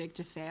is too big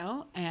to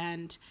fail.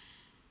 And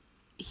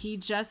he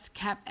just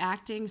kept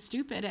acting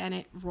stupid, and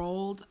it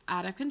rolled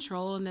out of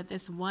control. And that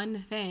this one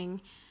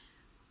thing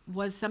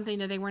was something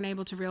that they weren't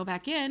able to reel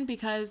back in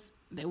because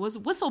it was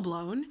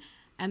whistleblown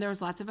and there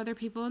was lots of other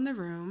people in the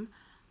room.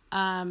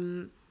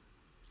 And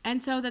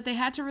so that they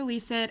had to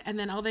release it, and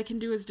then all they can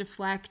do is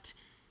deflect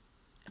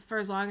for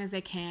as long as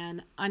they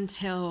can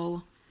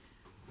until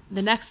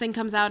the next thing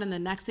comes out and the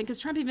next thing.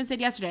 Because Trump even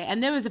said yesterday,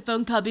 and there was a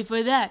phone call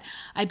before that.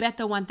 I bet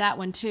they'll want that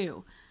one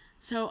too.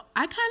 So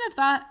I kind of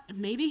thought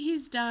maybe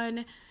he's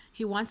done.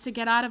 He wants to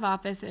get out of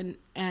office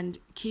and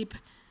keep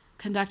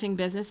conducting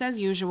business as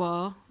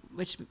usual,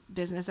 which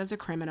business as a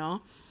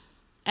criminal.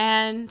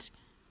 And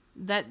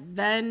that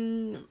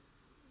then,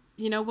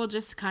 you know, we'll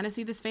just kind of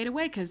see this fade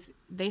away because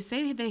they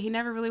say that he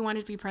never really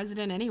wanted to be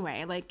president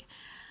anyway. Like,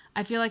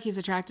 I feel like he's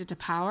attracted to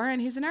power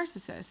and he's a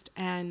narcissist.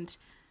 And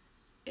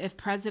if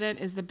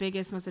president is the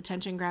biggest, most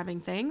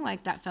attention-grabbing thing,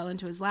 like that fell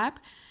into his lap,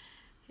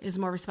 is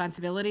more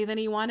responsibility than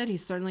he wanted. He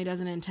certainly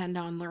doesn't intend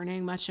on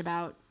learning much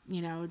about,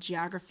 you know,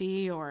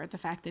 geography or the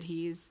fact that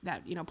you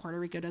know, Puerto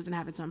Rico doesn't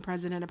have its own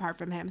president apart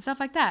from him, stuff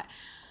like that.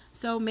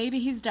 So maybe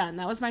he's done.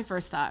 That was my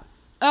first thought.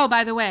 Oh,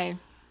 by the way,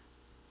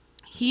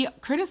 he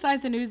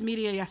criticized the news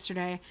media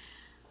yesterday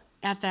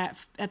at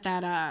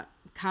that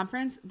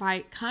conference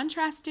by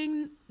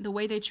contrasting the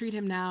way they treat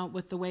him now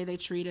with the way they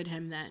treated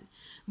him then.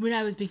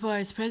 Before I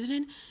was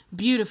president,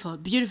 beautiful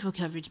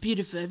coverage,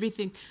 beautiful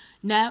everything.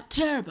 Now,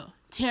 terrible.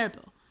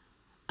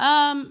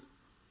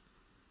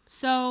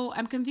 So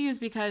I'm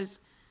confused because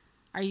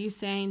are you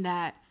saying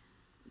that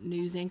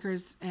news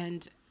anchors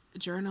and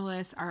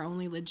journalists are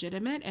only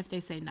legitimate if they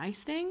say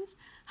nice things?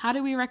 How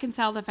do we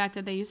reconcile the fact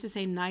that they used to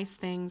say nice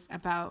things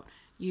about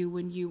you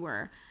when you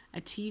were a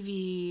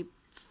TV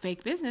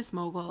fake business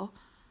mogul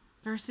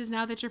versus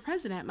now that you're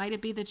president? Might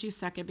it be that you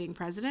suck at being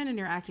president and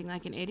you're acting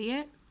like an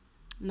idiot?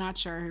 Not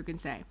sure, who can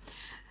say.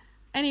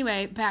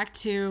 Anyway, back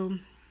to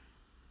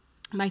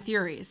my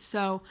theories.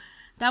 So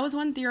that was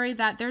one theory,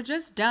 that they're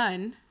just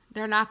done.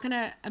 They're not going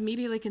to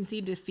immediately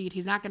concede defeat.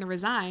 He's not going to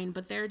resign,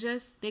 but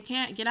they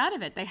can't get out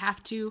of it. They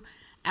have to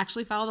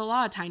actually follow the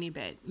law a tiny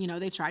bit. You know,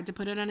 they tried to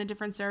put it on a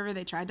different server.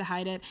 They tried to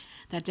hide it.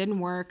 That didn't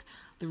work.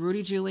 The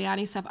Rudy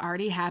Giuliani stuff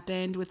already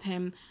happened with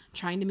him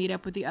trying to meet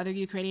up with the other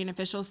Ukrainian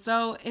officials.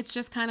 So it's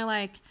just kind of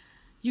like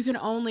you can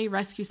only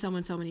rescue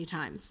someone so many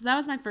times. So that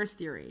was my first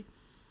theory.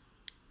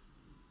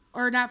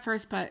 Or not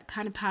first, but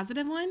kind of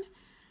positive one.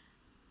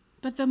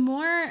 But the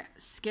more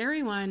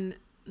scary one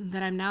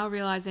that I'm now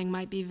realizing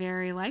might be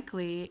very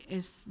likely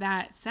is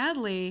that,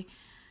 sadly,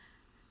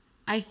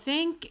 I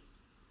think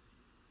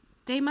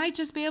they might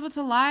just be able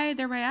to lie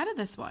their way out of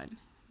this one.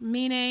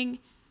 Meaning,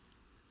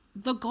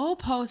 the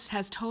goalpost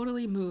has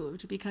totally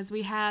moved because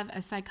we have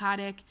a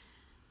psychotic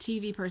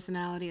TV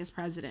personality as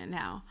president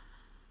now.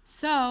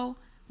 So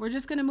we're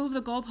just going to move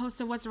the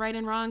goalpost of what's right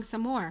and wrong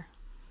some more.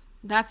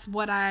 That's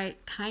what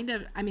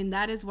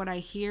that is what I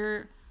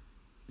hear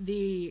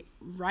the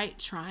right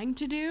trying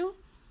to do.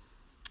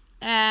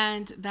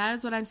 And that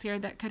is what I'm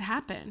scared that could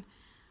happen.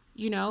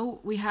 You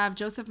know, we have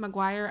Joseph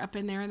Maguire up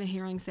in there in the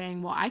hearing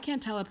saying, well, I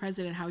can't tell a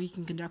president how he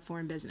can conduct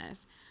foreign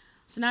business.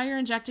 So now you're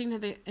injecting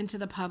into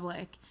the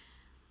public.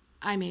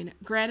 I mean,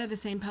 granted, the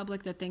same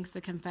public that thinks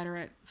the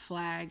Confederate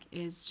flag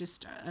is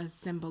just a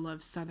symbol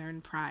of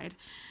Southern pride.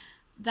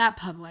 That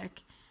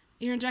public.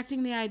 You're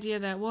injecting the idea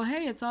that, well,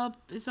 hey, it's all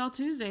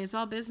Tuesday, it's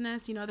all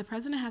business. You know, the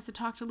president has to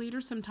talk to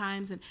leaders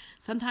sometimes, and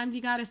sometimes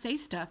you got to say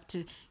stuff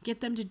to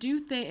get them to do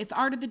things. It's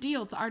art of the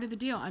deal.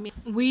 I mean,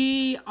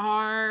 we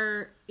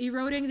are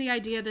eroding the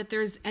idea that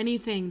there's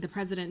anything the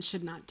president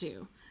should not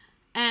do.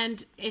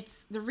 And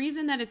it's the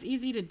reason that it's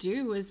easy to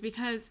do is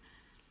because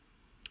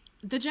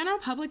the general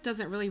public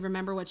doesn't really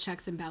remember what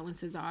checks and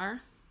balances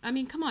are. I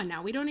mean, come on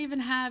now. We don't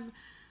even have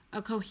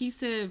a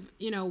cohesive,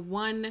 you know,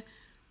 one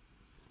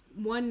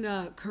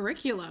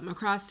curriculum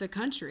across the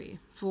country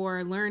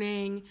for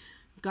learning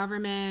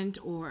government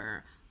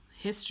or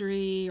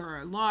history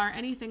or law or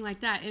anything like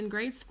that in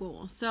grade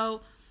school.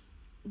 So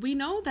we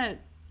know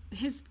that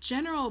his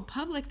general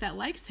public that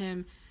likes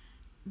him,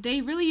 they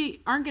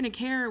really aren't going to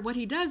care what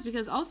he does,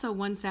 because also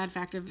one sad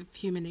fact of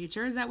human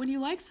nature is that when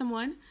you like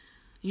someone,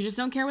 you just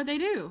don't care what they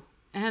do,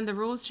 and the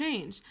rules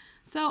change.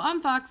 So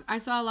on Fox, I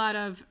saw a lot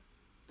of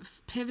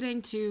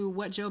pivoting to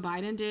what Joe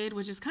Biden did,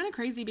 which is kind of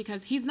crazy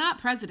because he's not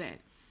president.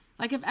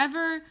 Like, if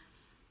ever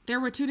there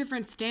were two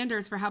different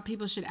standards for how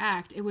people should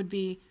act, it would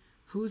be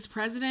who's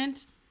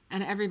president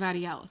and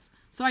everybody else.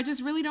 So I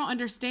just really don't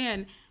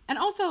understand. And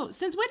also,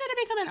 since when did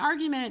it become an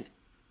argument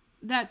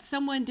that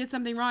someone did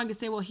something wrong to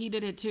say, well, he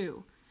did it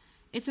too?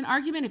 It's an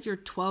argument if you're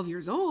 12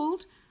 years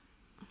old.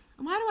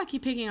 Why do I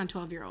keep picking on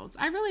 12-year-olds?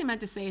 I really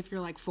meant to say if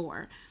you're like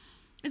 4.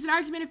 It's an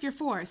argument if you're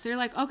 4. So you're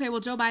like, okay,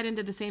 well, Joe Biden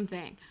did the same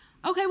thing.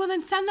 Okay, well,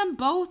 then send them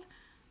both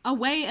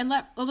away and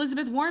let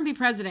Elizabeth Warren be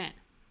president.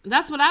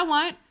 That's what I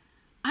want.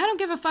 I don't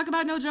give a fuck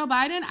about no Joe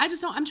Biden.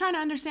 I'm trying to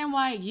understand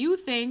why you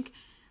think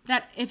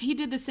that if he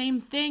did the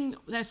same thing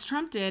that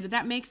Trump did,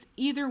 that makes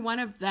either one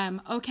of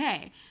them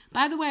okay.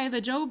 By the way,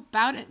 the Joe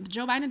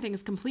Biden thing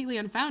is completely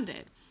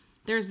unfounded.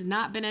 There's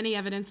not been any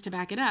evidence to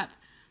back it up.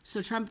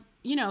 So Trump,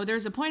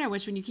 there's a point at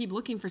which when you keep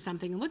looking for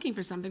something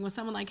with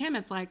someone like him,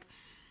 it's like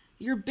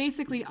you're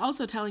basically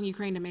also telling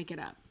Ukraine to make it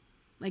up.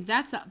 Like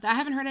I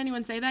haven't heard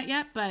anyone say that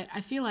yet, but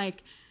I feel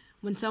like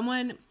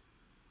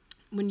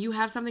when you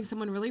have something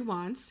someone really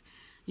wants,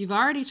 you've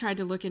already tried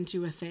to look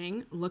into with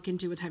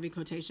heavy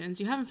quotations,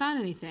 you haven't found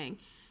anything.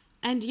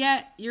 And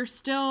yet you're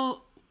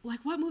still like,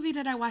 what movie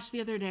did I watch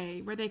the other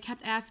day where they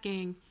kept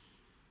asking,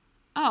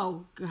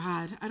 oh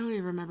God, I don't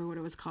even remember what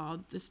it was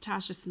called, this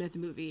Tasha Smith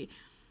movie,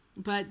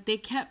 but they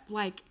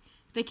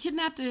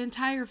kidnapped an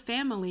entire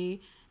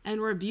family and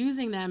were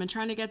abusing them and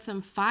trying to get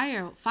some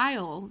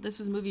file. This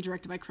was a movie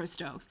directed by Chris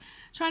Stokes.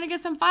 Trying to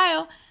get some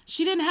file.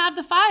 She didn't have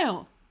the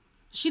file.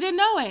 She didn't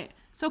know it.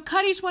 So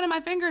cut each one of my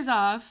fingers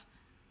off,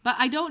 but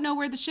I don't know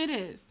where the shit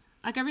is.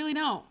 Like, I really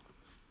don't.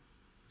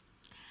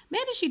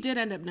 Maybe she did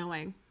end up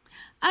knowing.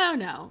 I don't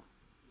know.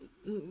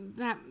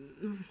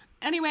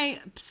 Anyway,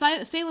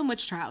 Salem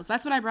Witch Trials.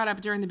 That's what I brought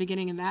up during the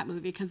beginning of that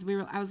movie, because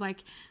I was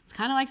like, it's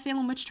kind of like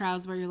Salem Witch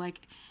Trials, where you're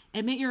like,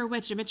 admit you're a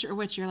witch, admit you're a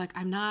witch. You're like,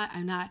 I'm not.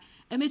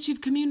 Admit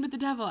you've communed with the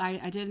devil. I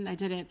didn't.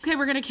 Okay,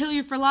 we're gonna kill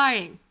you for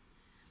lying.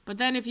 But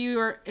then if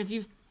you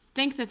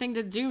think the thing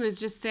to do is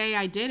just say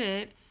I did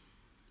it,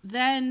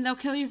 then they'll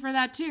kill you for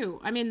that too.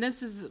 I mean,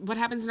 this is what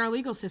happens in our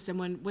legal system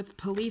with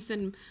police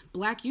and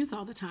black youth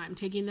all the time,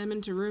 taking them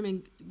into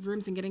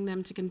rooms and getting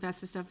them to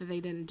confess to stuff that they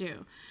didn't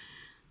do.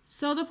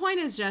 So the point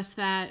is just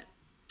that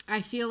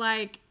I feel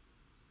like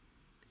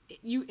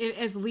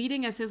as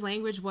leading as his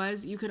language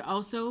was, you could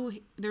also,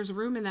 there's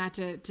room in that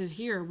to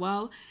hear,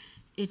 well,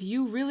 if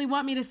you really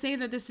want me to say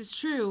that this is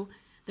true,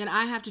 then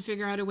I have to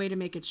figure out a way to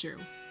make it true.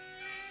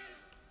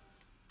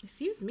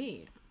 Excuse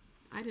me.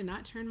 I did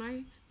not turn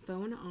my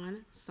phone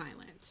on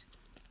silent.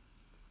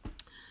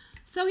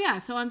 So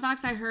on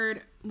Fox I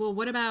heard, well,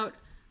 what about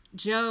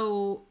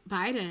Joe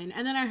Biden?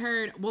 And then I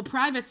heard, well,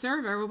 private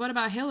server. Well, what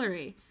about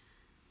Hillary?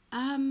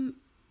 I'm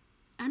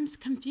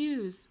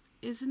confused.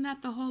 Isn't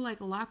that the whole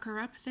lock her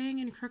up thing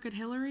in Crooked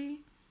Hillary?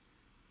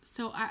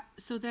 So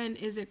then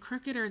is it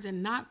crooked or is it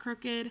not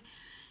crooked?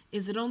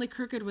 Is it only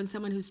crooked when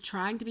someone who's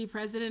trying to be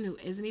president, who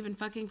isn't even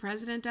fucking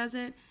president, does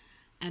it,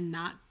 and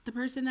not the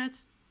person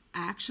that's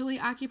actually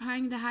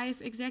occupying the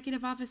highest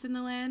executive office in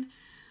the land?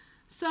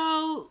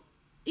 So,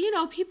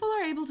 people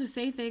are able to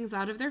say things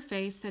out of their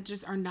face that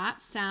just are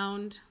not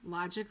sound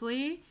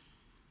logically,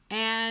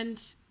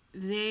 and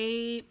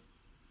they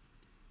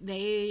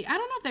I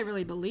don't know if they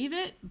really believe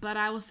it, but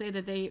I will say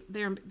that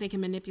they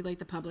can manipulate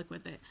the public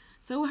with it.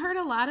 So we heard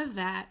a lot of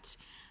that,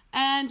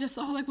 and just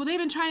the whole well, they've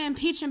been trying to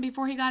impeach him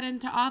before he got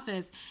into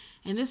office,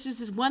 and this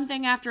just is one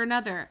thing after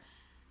another.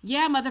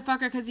 Yeah, motherfucker,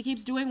 because he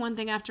keeps doing one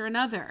thing after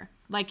another.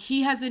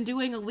 He has been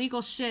doing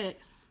illegal shit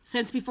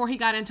since before he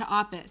got into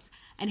office,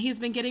 and he's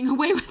been getting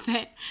away with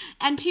it.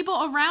 And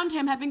people around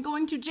him have been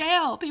going to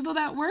jail, people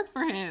that work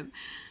for him.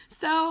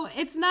 So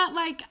it's not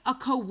like a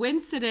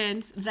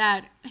coincidence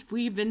that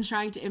we've been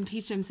trying to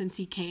impeach him since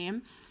he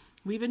came.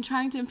 We've been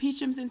trying to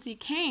impeach him since he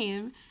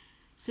came,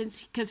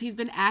 because he's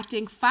been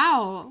acting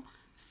foul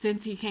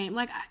since he came.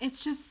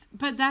 It's just,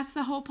 but that's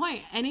the whole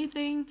point.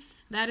 Anything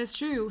that is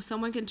true,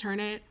 someone can turn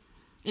it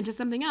into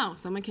something else.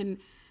 Someone can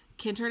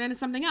turn it into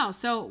something else.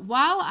 So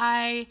while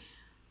I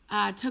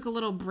took a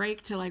little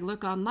break to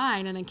look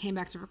online and then came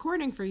back to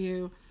recording for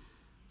you,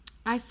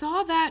 I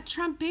saw that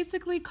Trump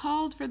basically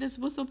called for this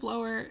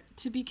whistleblower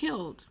to be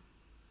killed.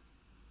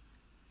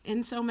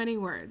 In so many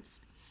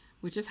words,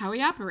 which is how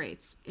he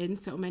operates, in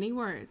so many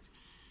words.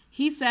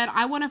 He said,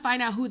 I want to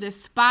find out who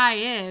this spy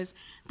is.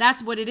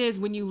 That's what it is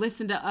when you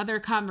listen to other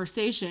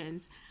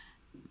conversations.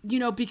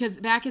 Because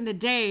back in the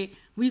day,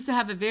 we used to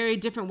have a very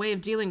different way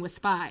of dealing with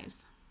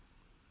spies.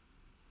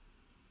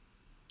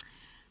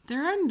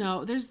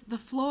 There's the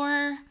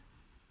floor,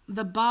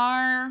 the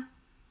bar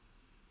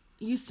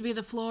used to be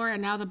the floor,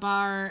 and now the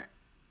bar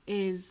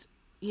is,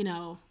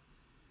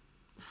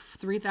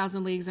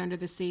 3,000 leagues under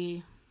the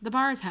sea. The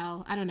bar is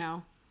hell. I don't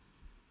know.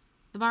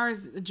 The bar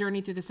is a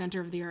journey through the center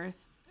of the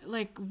earth.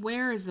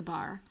 Where is the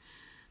bar?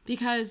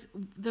 Because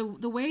the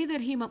way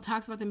that he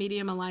talks about the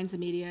media, maligns the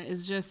media,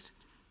 is just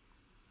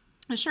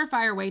a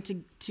surefire way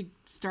to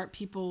start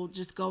people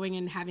just going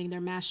and having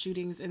their mass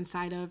shootings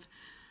inside of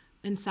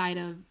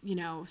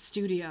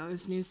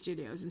studios, news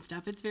studios and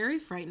stuff. It's very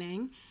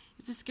frightening.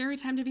 It's a scary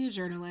time to be a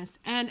journalist.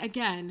 And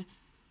again,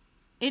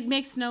 it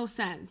makes no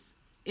sense.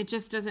 It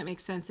just doesn't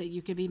make sense that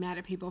you could be mad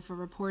at people for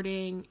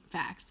reporting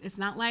facts. It's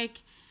not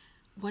like,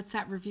 what's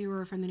that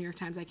reviewer from the New York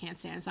Times I can't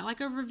stand? It's not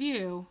like a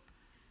review.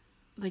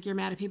 You're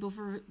mad at people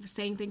for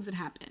saying things that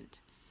happened.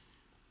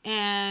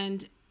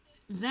 And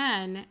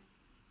then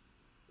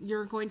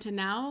you're going to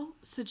now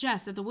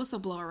suggest that the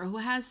whistleblower, who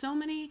has so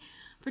many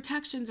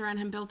protections around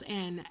him built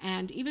in,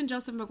 and even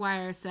Joseph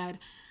McGuire said,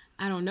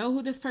 I don't know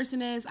who this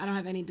person is. I don't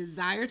have any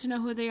desire to know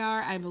who they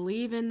are. I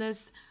believe in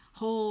this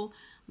whole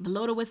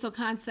blow the whistle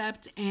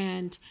concept,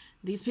 and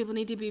these people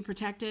need to be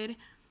protected.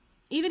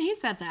 Even he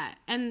said that.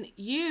 And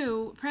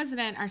you,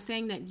 president, are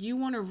saying that you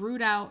want to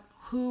root out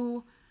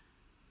who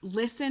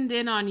listened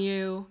in on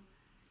you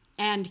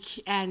and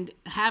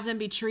have them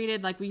be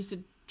treated like we used to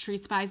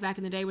treat spies back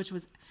in the day, which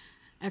was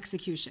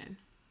execution.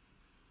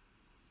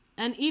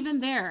 And even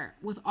there,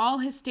 with all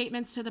his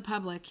statements to the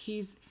public,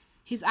 he's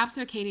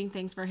obfuscating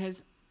things for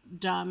his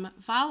dumb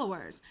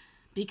followers,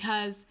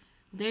 because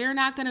they're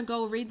not going to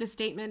go read the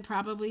statement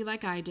probably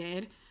like I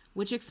did,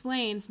 which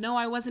explains, no,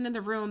 I wasn't in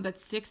the room, but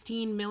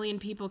 16 million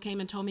people came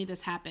and told me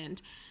this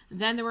happened.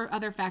 Then there were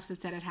other facts that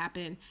said it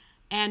happened.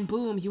 And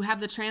boom, you have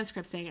the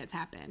transcript saying it's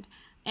happened.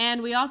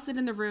 And we all sit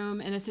in the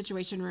room, in the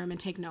situation room, and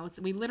take notes.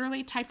 We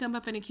literally type them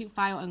up in a cute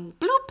file and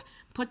bloop,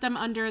 put them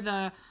under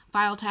the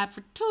file tab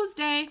for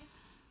Tuesday.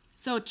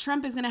 So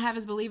Trump is going to have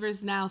his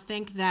believers now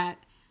think that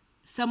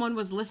someone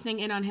was listening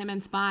in on him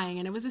and spying,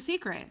 and it was a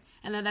secret,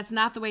 and that that's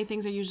not the way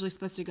things are usually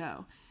supposed to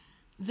go.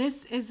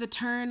 This is the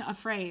turn of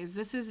phrase.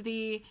 This is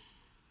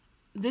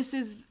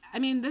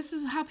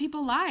how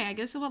people lie. I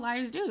guess this is what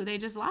liars do. They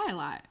just lie a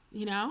lot,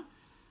 you know?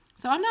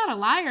 So I'm not a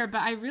liar,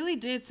 but I really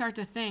did start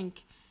to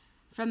think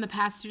from the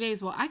past 2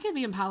 days, well, I could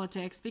be in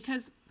politics,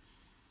 because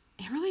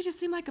it really just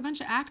seemed like a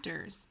bunch of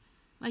actors.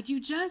 Like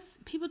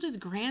people just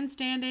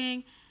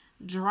grandstanding,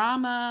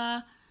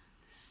 drama,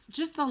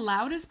 just the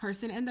loudest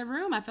person in the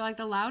room. I feel like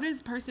the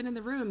loudest person in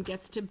the room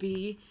gets to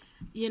be,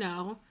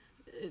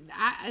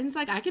 it's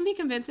like, I can be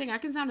convincing. I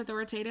can sound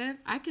authoritative.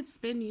 I could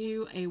spin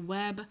you a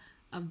web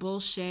of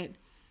bullshit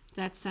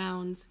that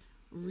sounds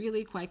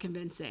really quite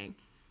convincing.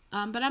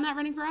 But I'm not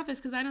running for office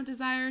because I don't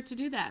desire to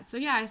do that. So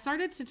yeah,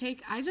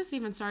 I just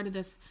even started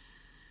this,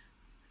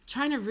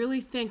 trying to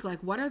really think, like,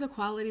 what are the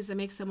qualities that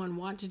make someone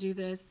want to do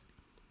this?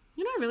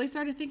 I really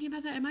started thinking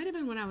about that. It might have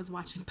been when I was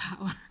watching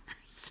Power,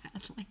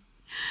 sadly.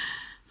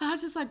 But I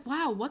was just like,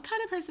 wow, what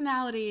kind of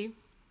personality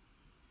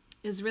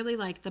is really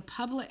like the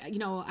public,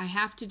 I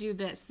have to do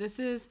this. This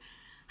is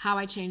how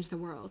I change the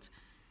world.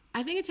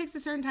 I think it takes a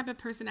certain type of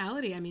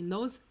personality. I mean,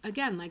 those,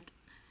 again, like,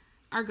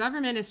 our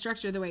government is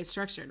structured the way it's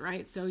structured,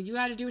 right? So you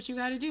got to do what you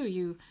got to do.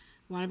 You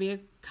want to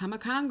become a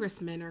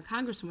congressman or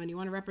congresswoman. You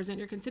want to represent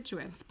your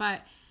constituents.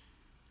 But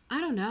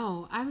I don't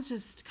know. I'm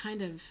just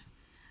turned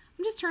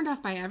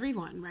off by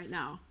everyone right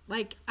now.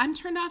 Like, I'm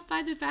turned off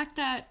by the fact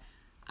that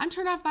I'm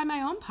turned off by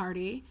my own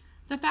party.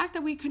 The fact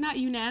that we could not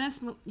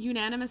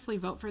unanimously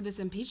vote for this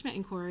impeachment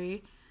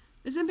inquiry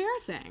is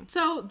embarrassing.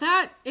 So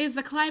that is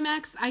the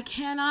climax. I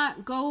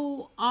cannot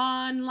go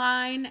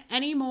online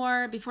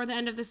anymore before the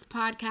end of this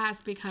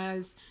podcast,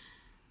 because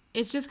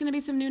it's just going to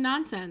be some new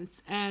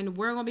nonsense, and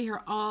we're going to be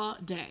here all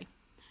day.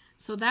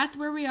 So that's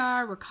where we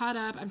are. We're caught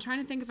up. I'm trying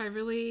to think if did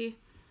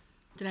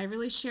I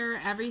really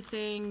share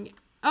everything?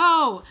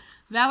 Oh,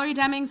 Valerie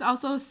Demings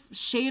also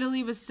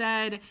shadily was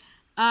said,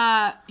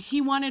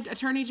 he wanted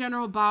Attorney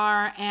General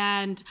Barr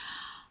and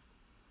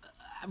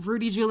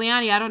Rudy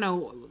Giuliani. I don't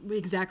know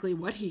exactly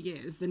what he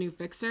is. The new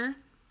fixer,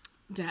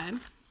 dead.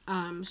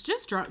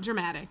 Just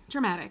dramatic.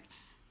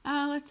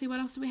 Let's see, what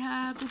else do we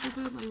have? Boop, boop,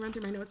 boop. Let me run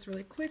through my notes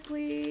really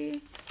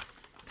quickly.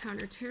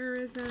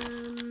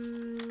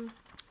 Counterterrorism.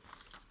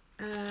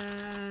 I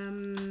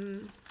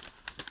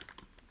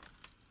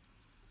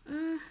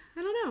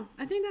don't know.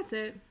 I think that's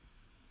it.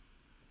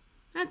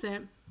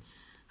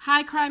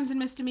 High crimes and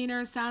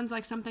misdemeanors sounds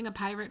like something a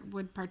pirate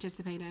would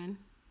participate in.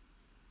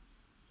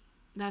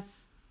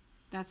 That's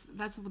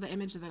the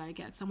image that I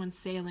get. Someone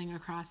sailing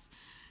across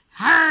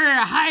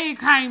high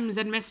crimes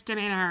and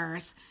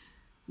misdemeanors.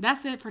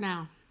 That's it for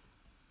now.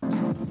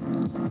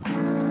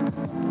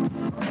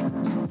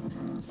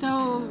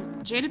 So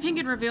Jada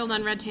Pinkett revealed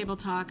on Red Table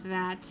Talk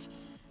that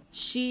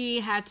she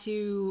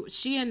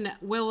and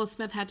Will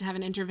Smith had to have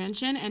an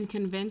intervention and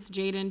convince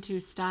Jaden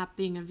to stop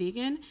being a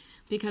vegan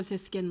because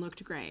his skin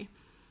looked gray.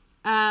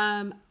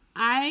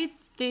 I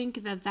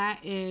think that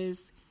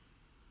is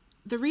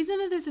the reason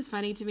that this is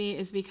funny to me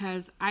is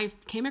because I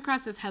came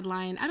across this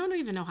headline. I don't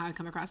even know how I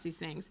come across these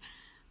things.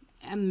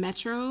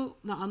 Metro,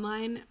 the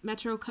online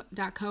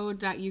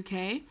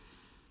metro.co.uk,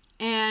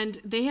 and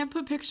they have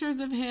put pictures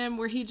of him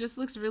where he just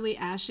looks really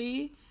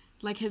ashy.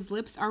 Like his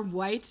lips are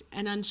white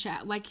and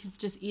like he's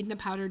just eating a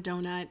powdered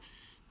donut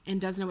and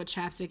doesn't know what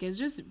chapstick is.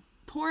 Just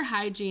poor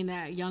hygiene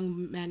that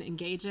young men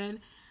engage in.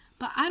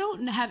 But I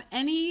don't have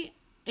any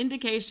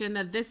indication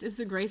that this is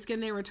the gray skin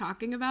they were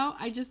talking about.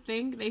 I just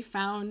think they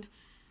found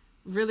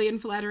really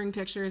unflattering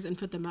pictures and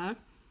put them up.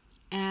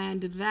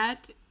 And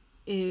that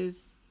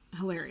is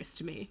hilarious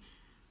to me.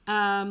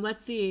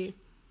 Let's see.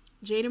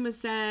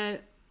 Jaden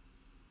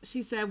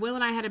she said, Will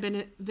and I had a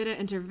bit of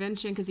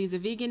intervention because he's a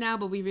vegan now,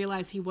 but we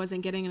realized he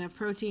wasn't getting enough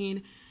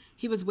protein.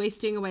 He was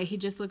wasting away. He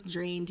just looked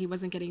drained. He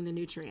wasn't getting the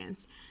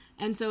nutrients.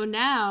 And so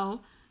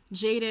now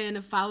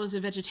Jaden follows a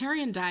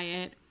vegetarian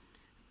diet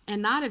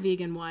and not a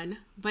vegan one,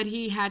 but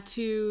he had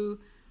to,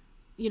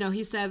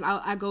 he says,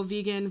 I'll go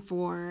vegan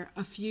for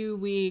a few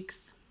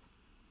weeks,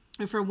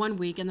 or for 1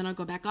 week, and then I'll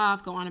go back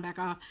off, go on and back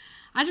off.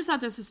 I just thought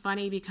this was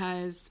funny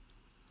because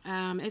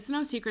it's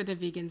no secret that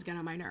vegans get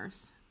on my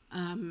nerves.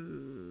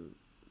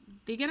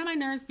 They get on my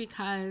nerves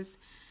because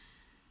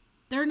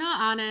They're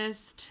not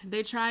honest.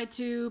 They try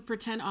to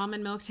pretend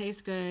almond milk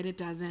tastes good. It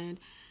doesn't.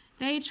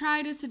 They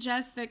try to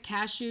suggest that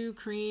cashew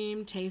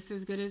cream tastes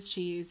as good as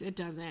cheese. It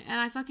doesn't. And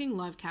I fucking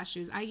love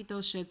cashews. I eat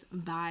those shits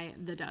by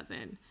the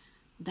dozen.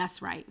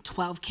 That's right.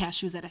 12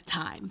 cashews at a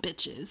time,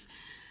 bitches.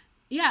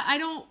 Yeah, I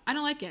don't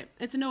like it.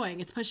 It's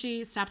annoying. It's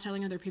pushy. Stop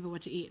telling other people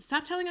what to eat.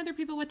 Stop telling other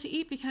people what to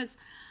eat, because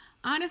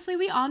honestly,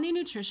 we all need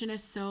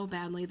nutritionists so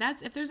badly.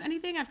 That's, if there's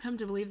anything I've come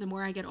to believe the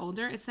more I get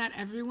older, it's that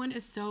everyone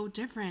is so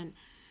different.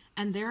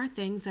 And there are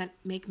things that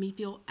make me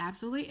feel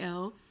absolutely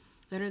ill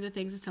that are the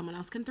things that someone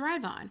else can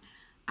thrive on.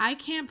 I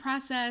can't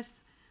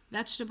process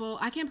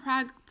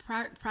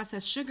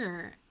process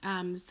sugar.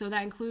 So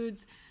that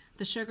includes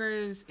the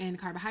sugars in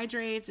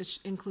carbohydrates. It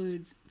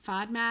includes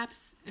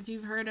FODMAPs, if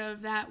you've heard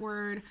of that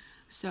word.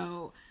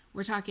 So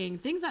we're talking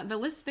things that the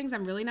list of things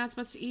I'm really not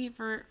supposed to eat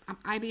for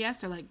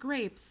IBS are like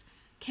grapes,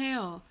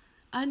 kale,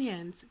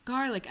 onions,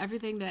 garlic,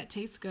 everything that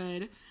tastes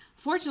good.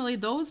 Fortunately,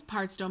 those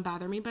parts don't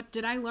bother me, but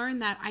did I learn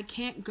that I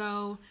can't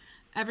go,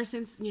 ever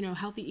since,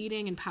 healthy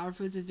eating and power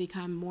foods has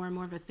become more and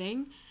more of a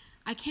thing,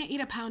 I can't eat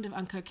a pound of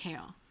uncooked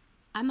kale.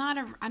 I'm not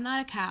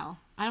a cow.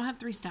 I don't have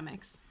 3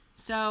 stomachs.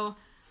 So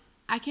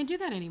I can't do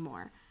that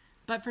anymore.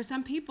 But for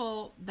some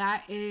people,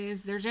 that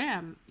is their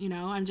jam.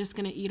 I'm just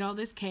going to eat all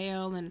this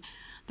kale, and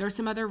there's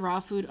some other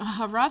raw food.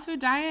 A raw food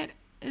diet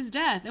is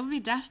death. It would be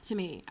death to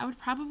me. I would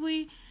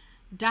probably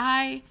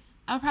die.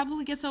 I would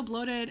probably get so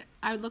bloated,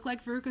 I would look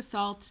like Veruca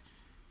Salt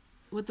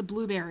with the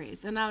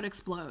blueberries, and that would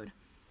explode.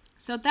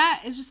 So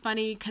that is just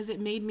funny, because it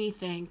made me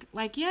think,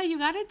 like, yeah, you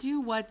got to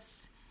do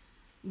what's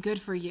good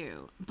for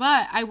you.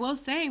 But I will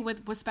say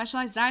with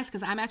specialized diets,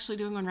 because I'm actually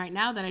doing one right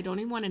now that I don't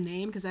even want to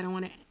name, because I don't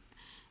want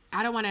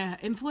to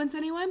influence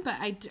anyone, but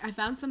I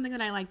found something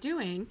that I like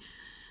doing.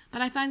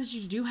 But I find that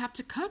you do have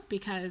to cook,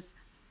 because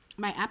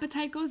my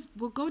appetite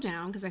will go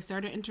down, because I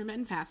started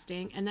intermittent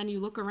fasting, and then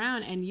you look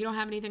around and you don't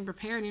have anything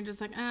prepared, and you're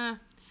just like, I'm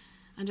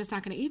just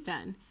not going to eat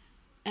then.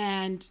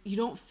 And you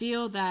don't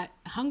feel that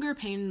hunger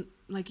pain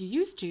like you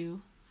used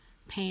to,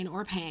 pain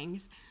or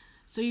pangs.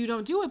 So you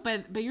don't do it,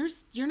 but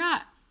you're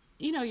not,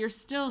 you're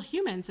still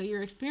human. So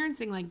you're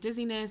experiencing like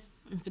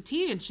dizziness and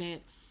fatigue and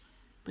shit,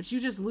 but you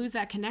just lose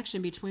that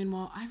connection between,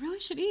 well, I really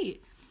should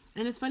eat.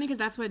 And it's funny, because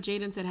that's what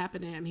Jaden said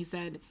happened to him. He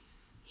said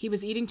he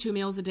was eating 2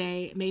 meals a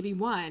day, maybe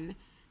one,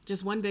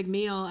 just one big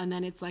meal. And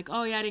then it's like,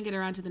 oh yeah, I didn't get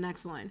around to the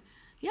next one.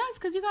 Yes,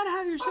 because you got to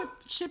have your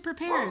shit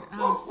prepared.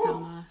 Oh,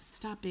 Selma,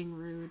 stop being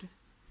rude.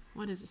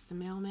 What is this, the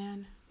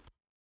mailman?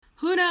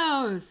 Who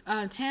knows?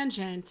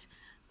 Tangent.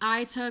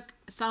 I took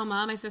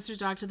Selma, my sister's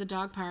dog, to the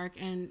dog park,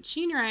 and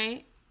Sheen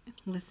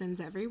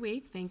listens every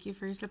week. Thank you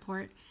for your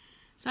support.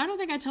 So I don't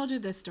think I told you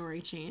this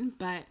story, Sheen,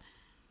 but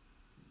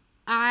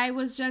I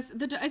was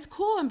it's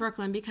cool in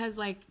Brooklyn, because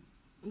like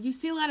you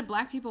see a lot of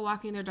Black people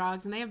walking their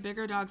dogs, and they have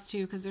bigger dogs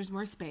too, because there's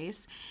more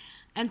space.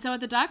 And so at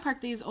the dog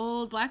park, these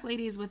old Black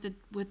ladies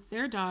with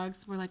their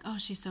dogs were like, oh,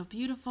 she's so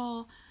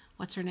beautiful.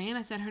 What's her name?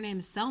 I said, her name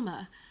is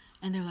Selma.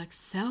 And they're like,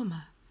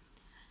 Selma,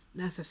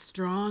 that's a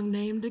strong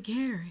name to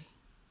carry.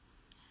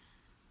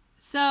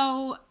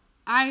 So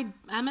I'm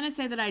going to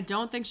say that I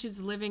don't think she's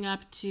living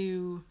up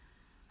to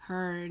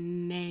her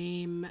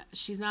name.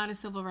 She's not a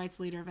civil rights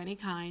leader of any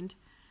kind.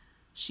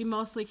 She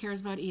mostly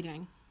cares about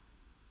eating.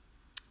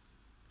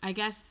 I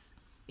guess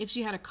if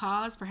she had a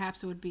cause,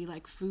 perhaps it would be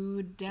like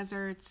food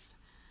deserts,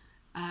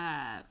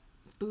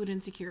 food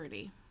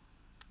insecurity,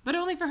 but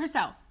only for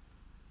herself.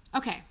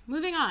 Okay,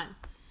 moving on.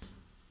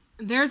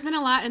 There's been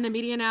a lot in the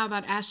media now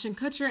about Ashton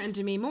Kutcher and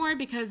Demi Moore,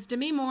 because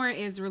Demi Moore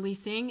is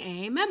releasing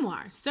a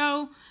memoir.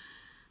 So,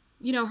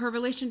 her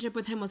relationship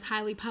with him was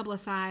highly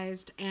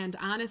publicized, and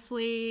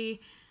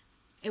honestly,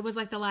 it was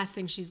like the last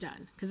thing she's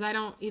done, because I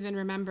don't even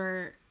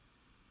remember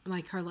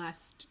like her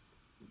last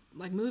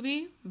like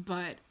movie,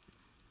 but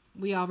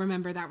we all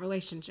remember that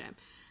relationship.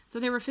 So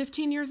they were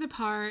 15 years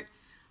apart.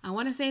 I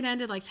want to say it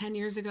ended like 10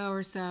 years ago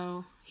or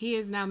so. He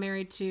is now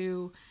married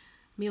to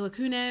Mila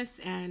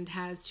Kunis and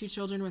has 2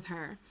 children with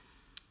her.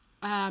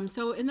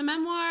 So in the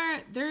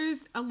memoir,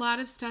 there's a lot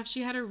of stuff.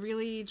 She had a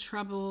really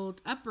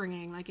troubled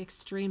upbringing, like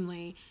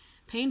extremely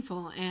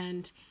painful.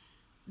 And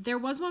there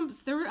were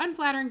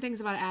unflattering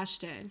things about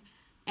Ashton.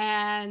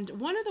 And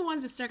one of the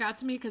ones that stuck out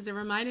to me, because it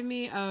reminded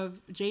me of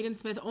Jaden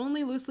Smith,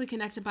 only loosely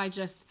connected by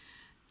just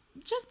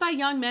by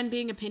young men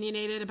being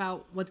opinionated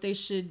about what they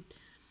should,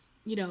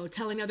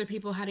 telling other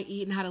people how to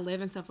eat and how to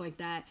live and stuff like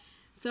that.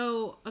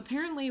 So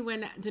apparently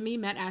when Demi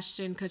met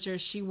Ashton Kutcher,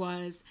 she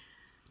was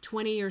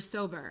 20 years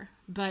sober,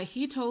 but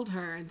he told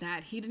her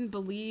that he didn't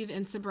believe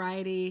in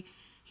sobriety.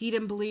 He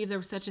didn't believe there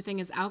was such a thing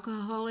as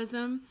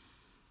alcoholism.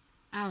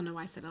 I don't know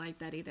why I said it like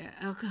that either.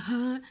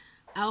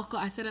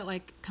 I said it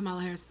like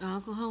Kamala Harris,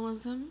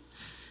 alcoholism.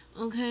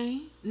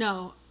 Okay.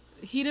 No,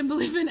 he didn't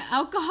believe in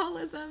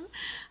alcoholism.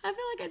 I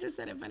feel like I just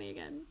said it funny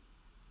again.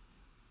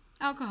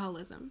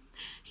 Alcoholism.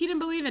 He didn't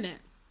believe in it.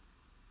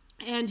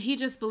 And he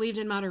just believed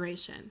in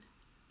moderation,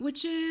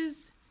 which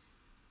isn't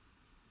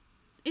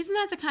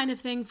that the kind of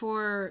thing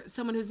for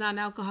someone who's not an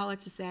alcoholic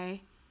to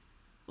say?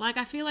 Like,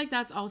 I feel like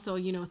that's also,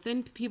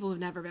 thin people who've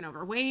never been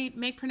overweight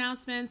make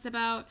pronouncements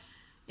about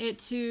it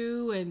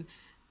to, and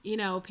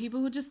people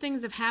who just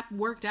things have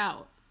worked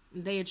out.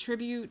 They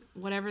attribute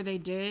whatever they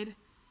did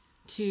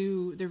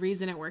to the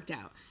reason it worked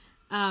out.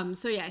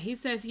 So yeah, he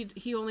says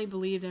he only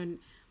believed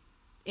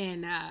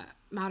in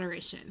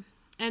moderation.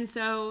 And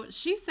so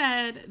she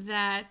said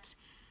that,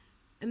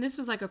 and this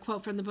was like a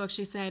quote from the book,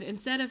 she said,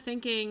 instead of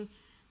thinking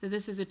that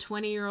this is a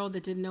 20-year-old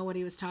that didn't know what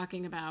he was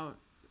talking about,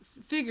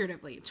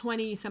 figuratively,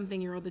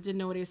 20-something-year-old that didn't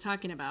know what he was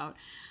talking about,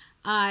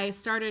 I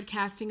started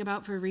casting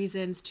about for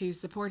reasons to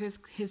support his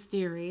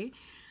theory.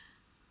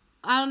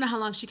 I don't know how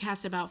long she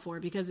cast about for,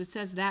 because it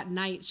says that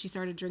night she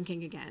started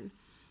drinking again.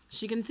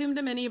 She consumed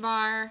a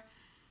minibar,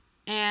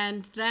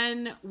 and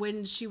then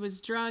when she was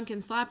drunk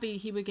and sloppy,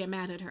 he would get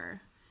mad at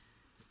her.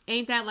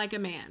 Ain't that like a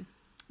man?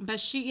 But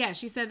she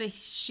said that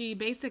she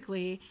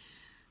basically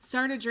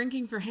started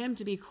drinking for him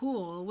to be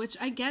cool, which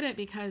I get it,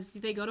 because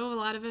they go to a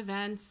lot of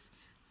events.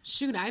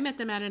 Shoot, I met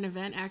them at an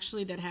event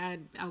actually that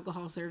had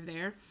alcohol served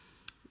there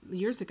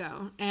years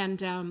ago. And,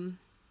 so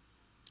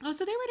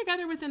they were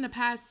together within the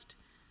past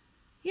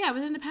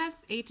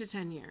 8 to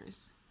 10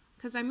 years,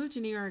 because I moved to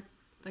New York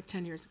like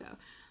 10 years ago.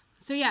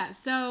 So yeah,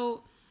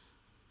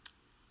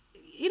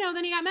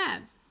 then he got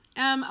mad.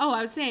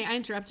 I was saying, I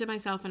interrupted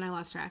myself and I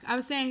lost track. I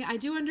was saying, I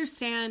do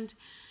understand.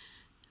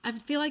 I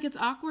feel like it's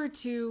awkward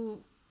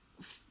to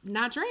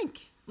not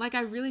drink. Like,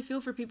 I really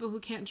feel for people who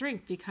can't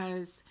drink,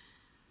 because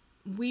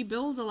we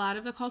build a lot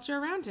of the culture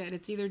around it.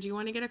 It's either, do you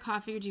want to get a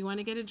coffee, or do you want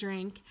to get a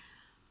drink,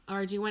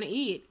 or do you want to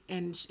eat?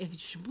 And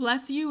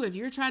bless you, if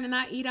you're trying to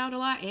not eat out a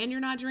lot and you're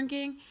not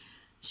drinking,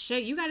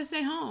 shit, you got to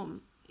stay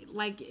home.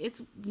 Like,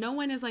 no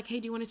one is like,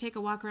 hey, do you want to take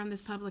a walk around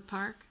this public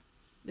park?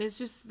 There's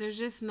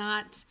just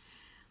not.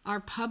 Our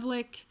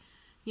public,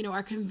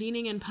 our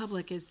convening in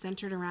public is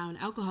centered around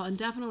alcohol, and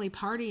definitely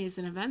parties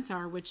and events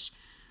are, which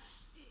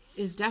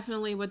is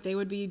definitely what they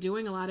would be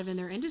doing a lot of in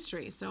their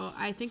industry. So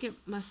I think it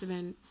must have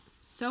been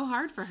so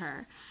hard for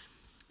her.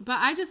 But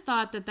I just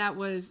thought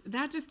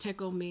that just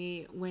tickled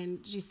me when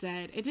she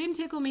said, it didn't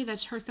tickle me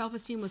that her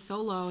self-esteem was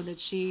so low that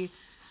she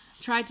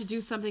tried to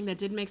do something that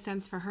didn't make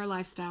sense for her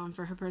lifestyle and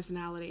for her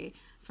personality,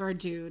 for a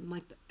dude,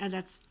 and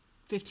that's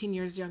 15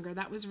 years younger.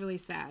 That was really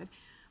sad.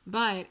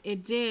 But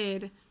it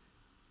did,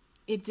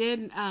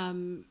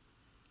 the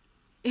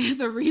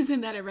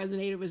reason that it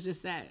resonated was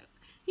just that,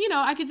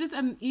 I could just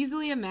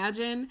easily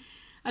imagine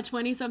a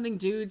 20-something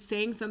dude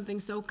saying something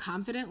so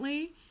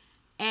confidently,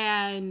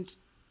 and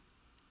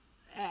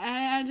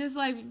just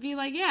be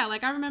like, yeah,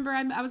 I remember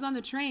I was on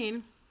the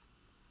train,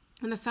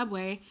 on the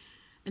subway,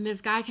 and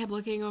this guy kept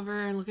looking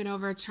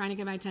over, trying to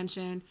get my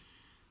attention.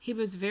 He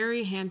was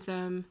very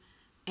handsome,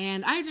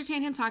 and I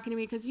entertained him talking to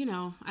me because,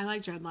 I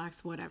like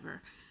dreadlocks,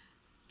 whatever.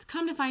 To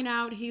come to find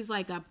out, he's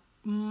like a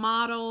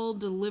model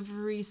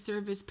delivery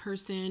service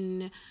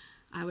person.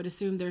 I would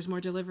assume there's more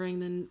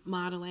delivering than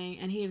modeling.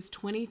 And he is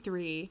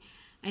 23.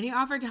 And he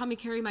offered to help me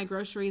carry my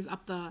groceries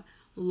up the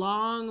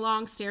long,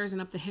 long stairs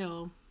and up the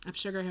hill, up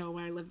Sugar Hill,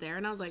 where I lived there.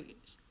 And I was like,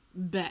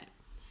 bet.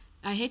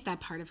 I hate that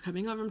part of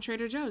coming over from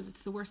Trader Joe's.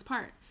 It's the worst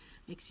part.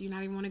 Makes you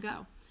not even want to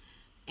go.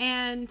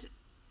 And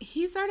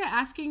he started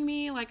asking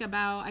me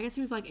about, I guess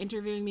he was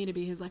interviewing me to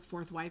be his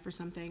fourth wife or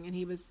something. And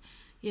he was,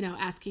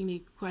 asking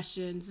me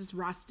questions. This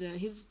Rasta.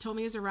 He's told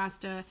me he's a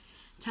Rasta,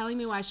 telling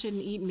me why I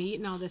shouldn't eat meat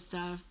and all this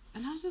stuff.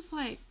 And I was just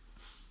like,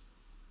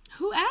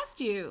 who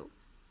asked you?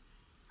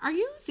 Are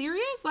you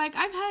serious? I've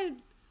had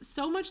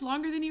so much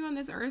longer than you on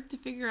this earth to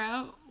figure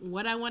out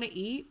what I want to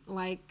eat.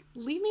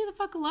 Leave me the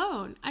fuck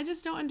alone. I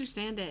just don't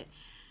understand it.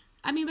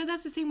 I mean, but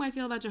that's the same way I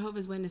feel about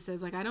Jehovah's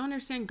Witnesses. I don't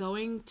understand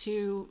going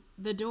to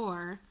the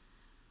door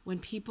when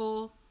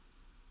people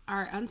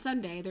are on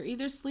Sunday. They're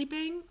either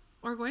sleeping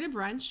or going to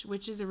brunch,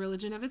 which is a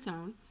religion of its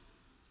own,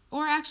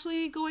 or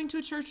actually going to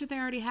a church that they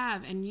already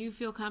have, and you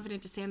feel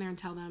confident to stand there and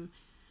tell them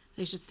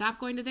they should stop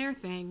going to their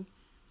thing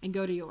and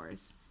go to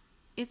yours.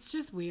 It's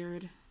just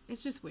weird.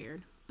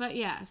 But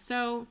yeah,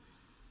 so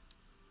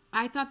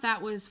I thought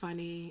that was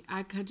funny.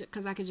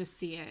 Because I could just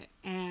see it.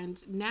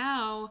 And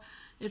now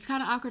it's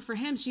kind of awkward for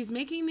him. She's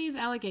making these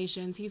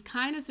allegations. He's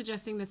kind of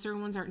suggesting that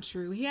certain ones aren't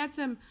true. He had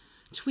some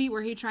tweet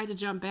where he tried to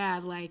jump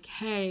bad,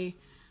 hey,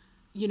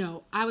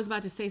 I was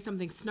about to say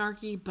something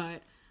snarky,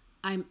 but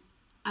I'm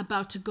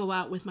about to go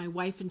out with my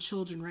wife and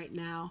children right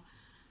now.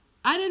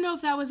 I didn't know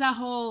if that was that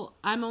whole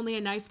I'm only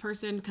a nice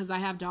person because I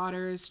have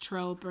daughters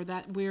trope, or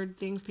that weird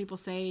things people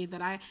say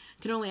that I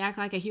can only act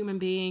like a human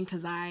being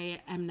because I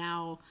am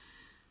now,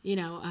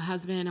 a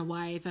husband, a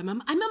wife. I'm a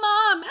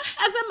mom,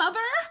 as a mother.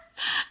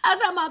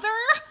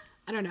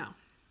 I don't know.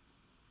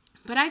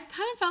 But I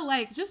kind of felt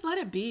just let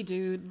it be,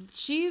 dude.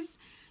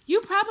 You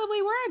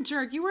probably were a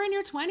jerk. You were in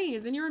your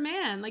 20s and you're a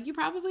man. You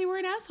probably were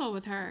an asshole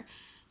with her.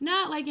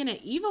 Not in an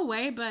evil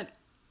way, but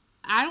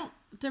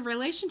the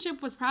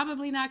relationship was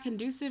probably not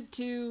conducive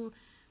to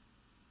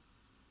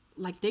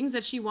things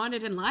that she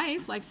wanted in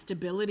life,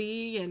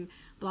 stability and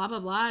blah, blah,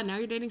 blah. And now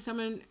you're dating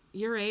someone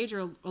your age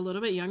or a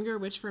little bit younger,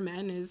 which for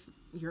men is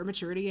your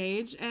maturity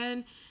age,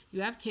 and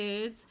you have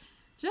kids.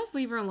 Just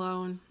leave her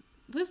alone.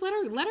 Just let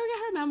her get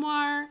her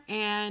memoir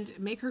and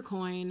make her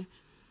coin.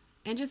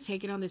 and just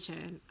take it on the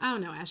chin. I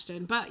don't know,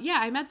 Ashton. But yeah,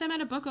 I met them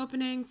at a book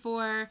opening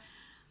for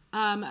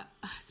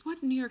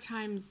what New York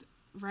Times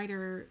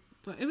writer,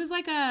 but it was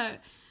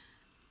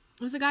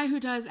a guy who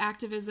does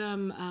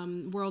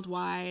activism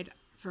worldwide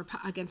for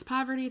against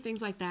poverty,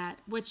 things like that,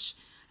 which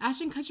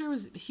Ashton Kutcher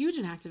was huge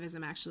in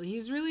activism, actually.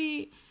 He's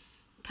really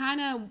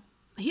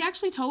he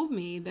actually told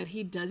me that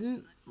he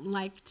doesn't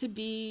like to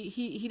be,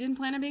 he didn't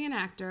plan on being an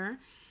actor.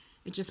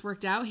 It just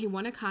worked out. He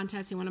won a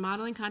contest. He won a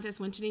modeling contest,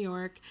 went to New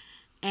York.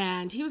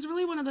 And he was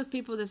really one of those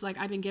people that's like,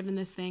 I've been given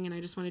this thing and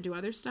I just want to do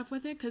other stuff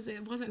with it because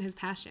it wasn't his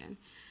passion.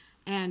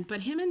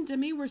 But him and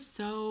Demi were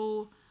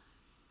so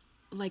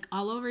like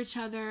all over each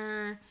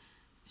other.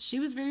 She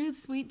was very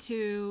sweet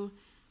too.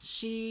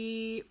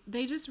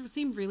 They just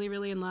seemed really,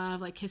 really in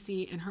love. Like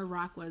Kissy and her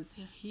rock was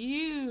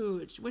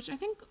huge, which I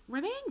think,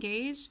 were they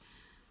engaged?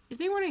 If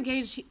they weren't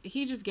engaged,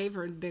 he just gave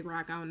her a big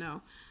rock. I don't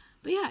know.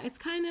 But yeah, it's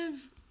kind of,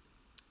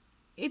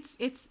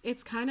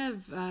 it's kind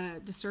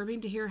of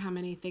disturbing to hear how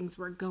many things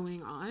were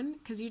going on,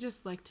 because you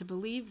just like to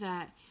believe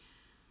that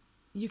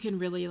you can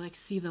really like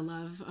see the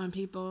love on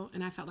people.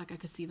 And I felt like I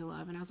could see the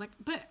love, and I was like,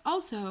 but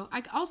also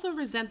I also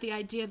resent the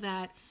idea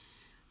that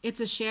it's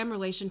a sham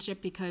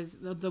relationship because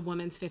the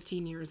woman's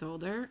 15 years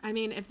older. I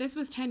mean, if this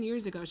was 10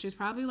 years ago, she was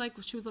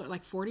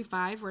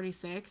 45,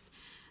 46,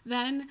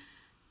 then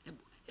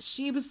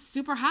she was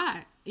super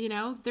hot. You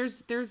know,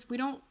 we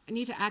don't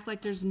need to act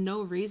like there's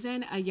no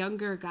reason a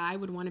younger guy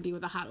would want to be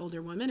with a hot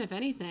older woman. If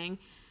anything,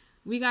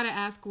 we got to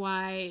ask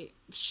why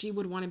she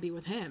would want to be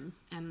with him.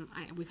 And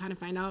we kind of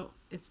find out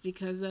it's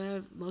because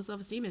of low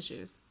self-esteem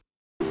issues.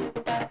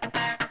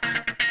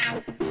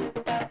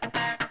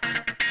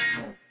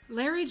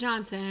 Larry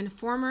Johnson,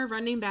 former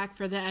running back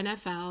for the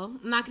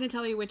NFL. I'm not going to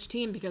tell you which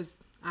team because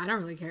I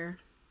don't really care.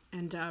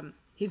 And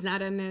he's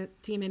not on the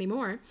team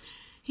anymore.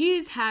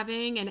 He's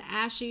having an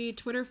ashy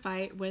Twitter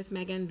fight with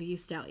Megan Thee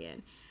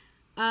Stallion.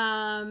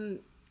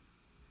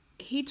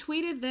 He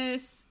tweeted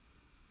this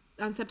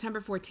on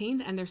September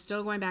 14th, and they're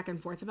still going back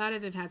and forth about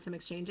it. They've had some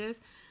exchanges.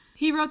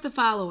 He wrote the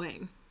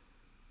following.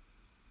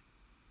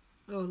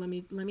 Oh, let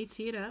me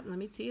tee it up.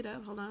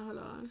 Hold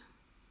on.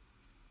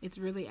 It's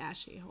really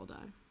ashy. Hold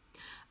on.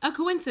 A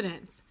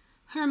coincidence.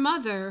 Her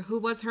mother, who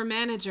was her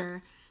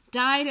manager,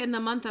 died in the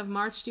month of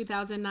March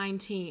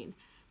 2019,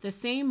 the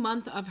same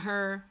month of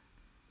her,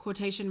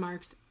 quotation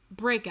marks,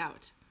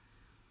 breakout.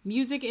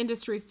 Music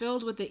industry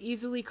filled with the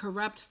easily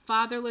corrupt,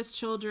 fatherless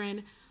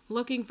children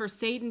looking for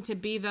Satan to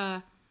be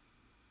the,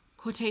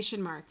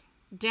 quotation mark,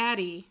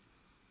 daddy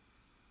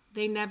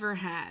they never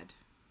had.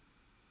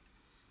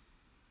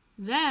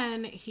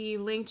 Then he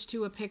linked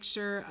to a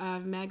picture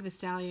of Meg Thee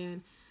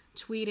Stallion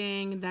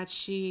tweeting that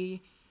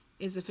she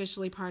is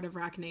officially part of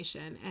Roc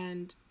Nation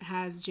and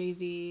has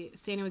Jay-Z,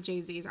 standing with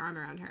Jay-Z's arm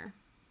around her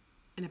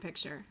in a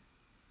picture.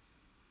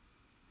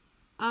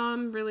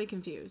 I'm really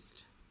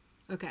confused.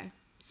 Okay,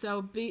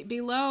 so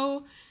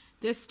below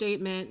this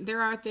statement,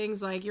 there are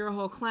things like, you're a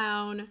whole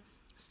clown,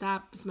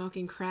 stop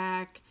smoking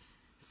crack,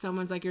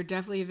 someone's like, you're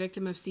definitely a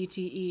victim of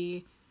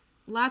CTE,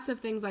 lots of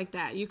things like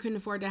that. You couldn't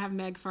afford to have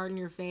Meg fart in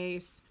your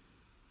face.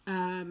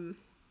 Good.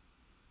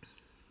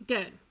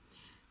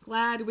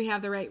 Glad we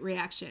have the right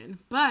reaction.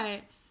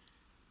 But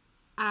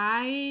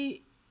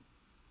I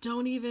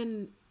don't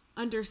even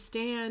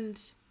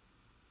understand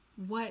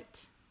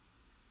what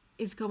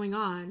is going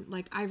on.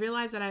 Like, I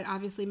realize that I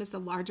obviously missed a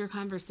larger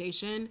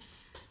conversation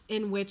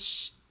in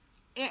which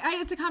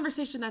it's a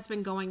conversation that's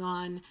been going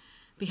on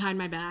behind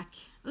my back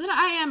that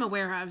I am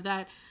aware of,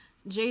 that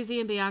Jay-Z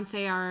and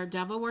Beyonce are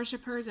devil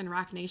worshippers and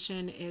Roc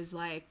Nation is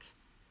like,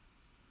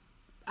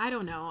 I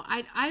don't know.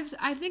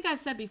 I think I've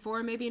said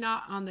before, maybe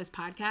not on this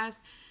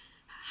podcast,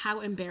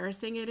 how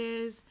embarrassing it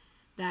is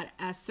that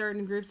as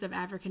certain groups of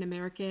African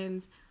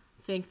Americans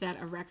think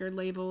that a record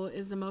label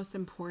is the most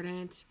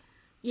important.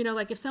 You know,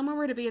 like if someone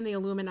were to be in the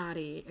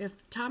Illuminati,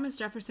 if Thomas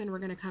Jefferson were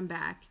going to come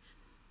back,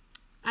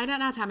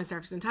 not Thomas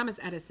Jefferson, Thomas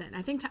Edison.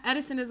 I think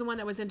Edison is the one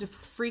that was into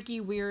freaky,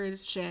 weird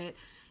shit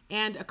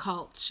and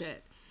occult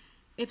shit.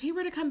 If he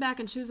were to come back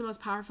and choose the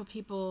most powerful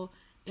people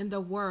in the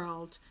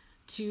world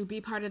to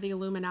be part of the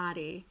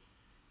Illuminati,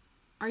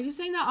 are you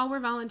saying that all we're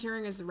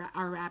volunteering is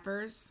our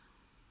rappers?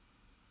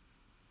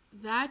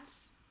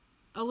 That's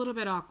a little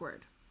bit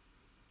awkward.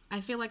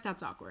 I feel like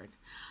that's awkward.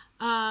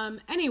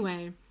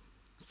 Anyway,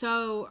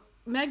 so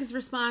Meg's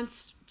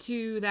response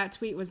to that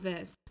tweet was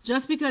this.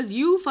 Just because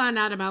you found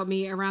out about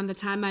me around the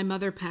time my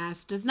mother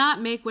passed does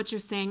not make what you're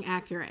saying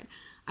accurate.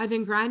 I've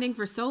been grinding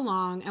for so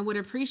long and would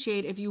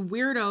appreciate if you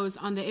weirdos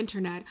on the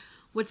internet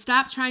would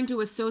stop trying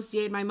to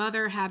associate my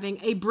mother having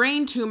a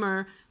brain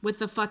tumor with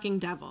the fucking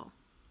devil.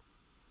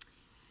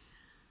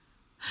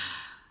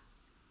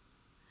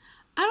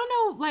 I don't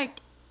know, like,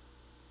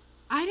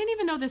 I didn't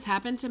even know this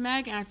happened to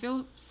Meg, and I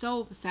feel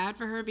so sad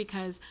for her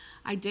because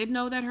I did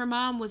know that her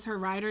mom was her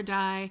ride or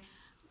die,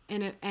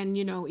 and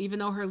you know, even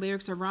though her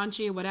lyrics are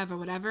raunchy or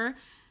whatever,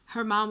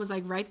 her mom was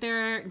like right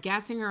there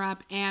gassing her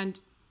up and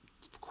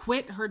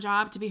quit her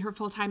job to be her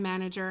full-time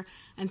manager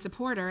and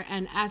support her.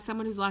 And as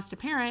someone who's lost a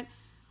parent,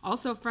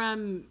 also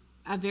from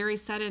a very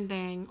sudden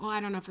thing. Well, I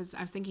don't know if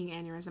I was thinking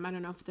aneurysm. I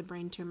don't know if the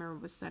brain tumor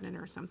was sudden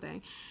or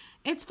something.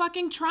 It's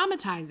fucking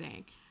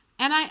traumatizing.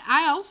 And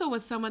I also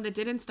was someone that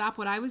didn't stop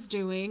what I was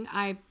doing.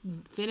 I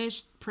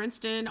finished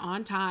Princeton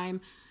on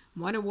time,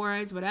 won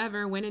awards,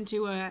 whatever, went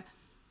into a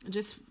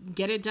just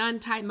get it done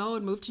type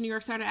mode, moved to New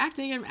York, started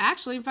acting, and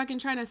actually fucking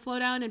trying to slow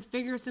down and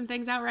figure some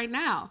things out right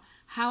now.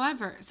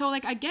 However, so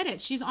like I get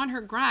it. She's on her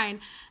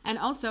grind. And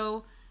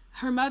also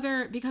her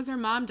mother, because her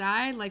mom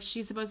died, like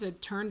she's supposed to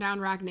turn down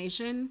Roc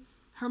Nation.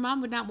 Her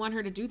mom would not want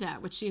her to do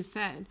that, which she has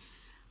said.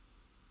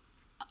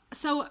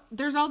 So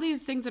there's all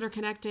these things that are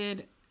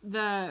connected.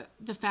 The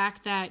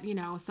fact that, you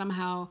know,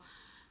 somehow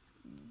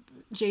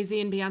Jay-Z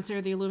and Beyonce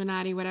are the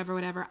Illuminati,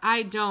 whatever.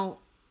 I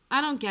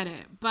don't get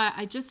it, but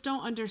I just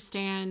don't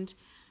understand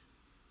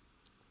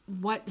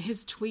what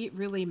his tweet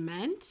really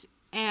meant.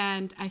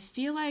 And I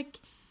feel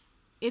like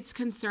it's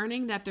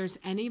concerning that there's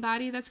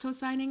anybody that's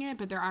co-signing it,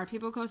 but there are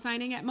people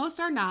co-signing it. Most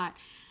are not,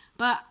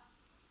 but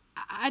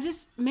I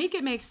just make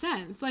it make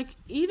sense. Like,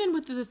 even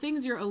with the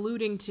things you're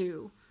alluding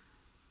to,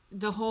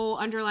 the whole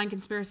underlying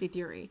conspiracy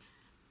theory,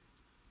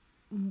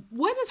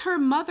 what does her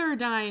mother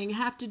dying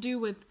have to do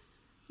with,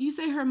 you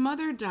say her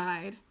mother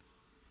died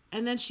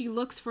and then she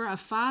looks for a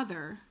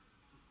father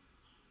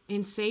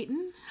in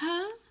Satan?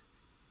 Huh?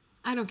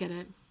 I don't get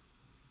it.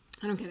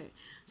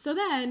 So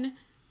then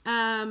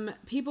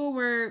people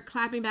were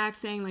clapping back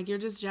saying like, you're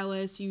just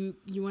jealous. You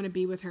want to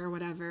be with her or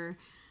whatever.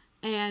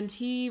 And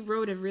he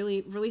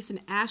released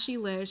an ashy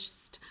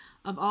list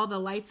of all the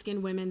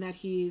light-skinned women that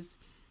he's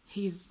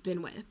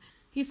been with.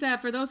 He said,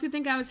 for those who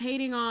think I was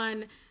hating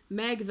on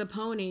Meg the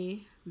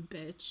pony,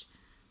 bitch.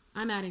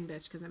 I'm adding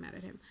bitch because I'm mad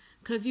at him.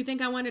 Because you think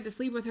I wanted to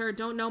sleep with her,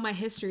 don't know my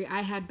history.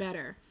 I had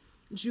better.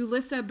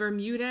 Julissa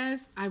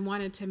Bermudez, I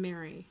wanted to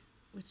marry.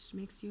 Which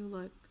makes you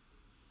look.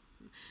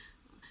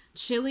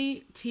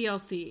 Chili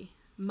TLC,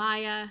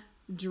 Maya,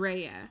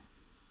 Drea,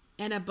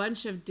 and a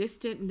bunch of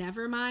distant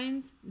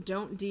neverminds.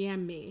 Don't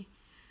DM me.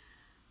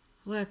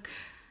 Look,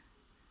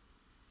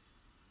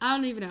 I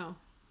don't even know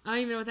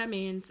what that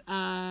means.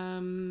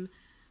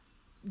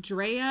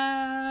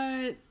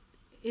 Drea,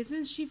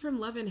 isn't she from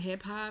Love and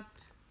Hip Hop?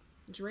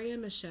 Drea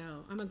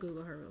Michelle. I'm gonna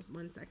Google her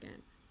 1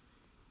 second.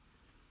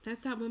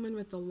 That's that woman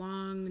with the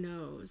long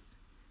nose.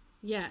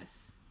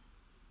 Yes.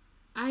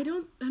 I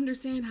don't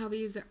understand how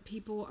these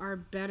people are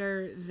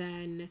better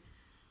than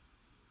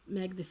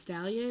Meg the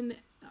Stallion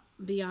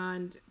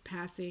beyond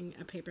passing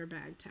a paper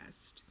bag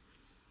test.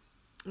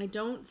 I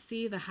don't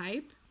see the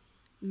hype.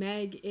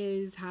 Meg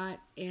is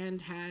hot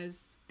and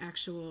has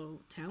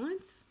actual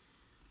talents.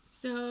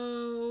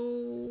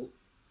 So,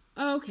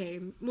 okay.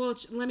 Well,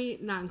 let me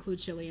not include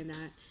Chili in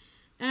that.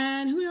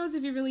 And who knows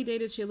if he really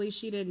dated Chili?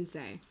 She didn't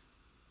say.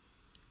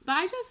 But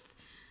I just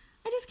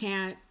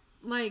can't.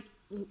 Like,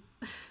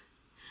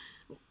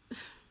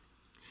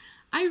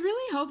 I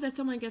really hope that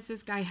someone gets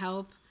this guy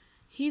help.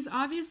 He's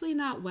obviously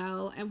not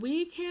well, and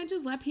we can't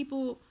just let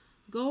people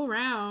go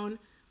around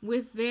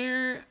with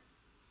their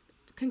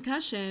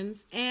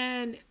concussions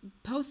and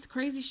post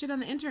crazy shit on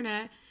the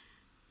internet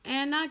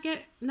and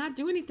not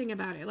do anything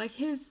about it. Like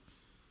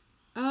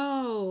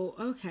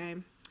okay.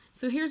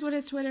 So here's what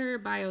his Twitter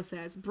bio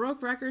says.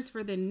 Broke records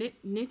for the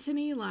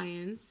Nittany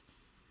Lions.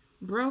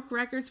 Broke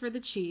records for the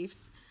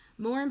Chiefs.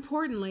 More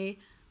importantly,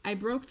 I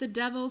broke the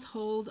devil's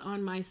hold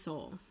on my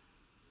soul.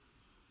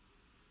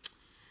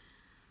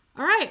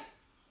 All right.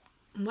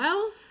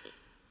 Well,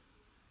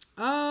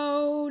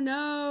 oh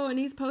no. And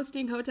he's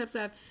posting Hotep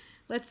stuff.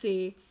 Let's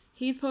see.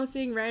 He's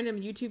posting random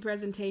YouTube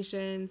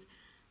presentations.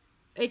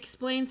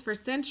 Explains for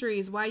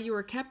centuries why you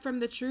were kept from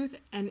the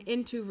truth and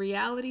into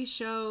reality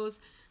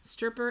shows,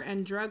 stripper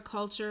and drug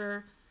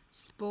culture,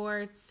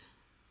 sports.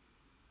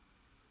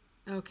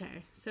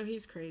 Okay, so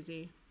he's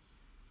crazy.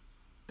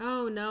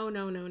 Oh, no.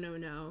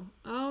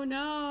 Oh,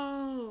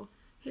 no.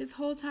 His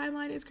whole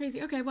timeline is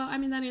crazy. Okay, well, I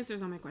mean, that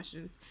answers all my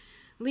questions.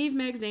 Leave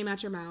Meg's name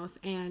out your mouth,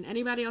 and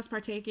anybody else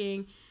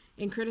partaking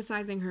in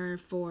criticizing her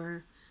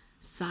for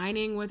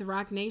signing with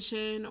Roc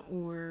Nation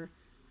or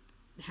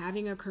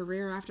having a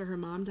career after her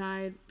mom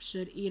died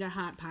should eat a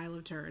hot pile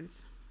of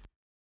turds.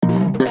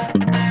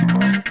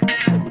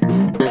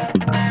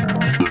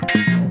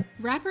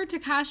 Rapper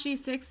Tekashi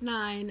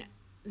 6ix9ine.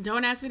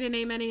 Don't ask me to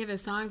name any of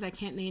his songs. I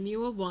can't name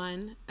you a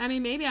one. I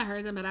mean, maybe I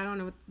heard them, but I don't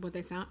know what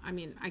they sound. I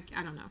mean, I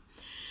don't know.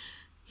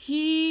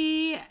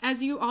 He,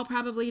 as you all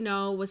probably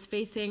know, was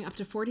facing up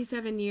to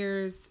 47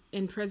 years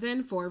in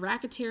prison for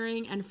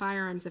racketeering and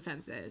firearms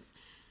offenses.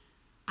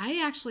 I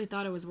actually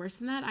thought it was worse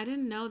than that. I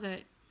didn't know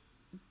that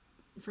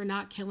for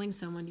not killing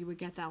someone you would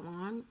get that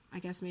long. I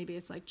guess maybe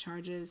it's like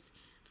charges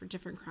for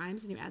different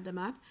crimes and you add them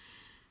up.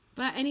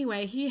 But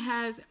anyway, he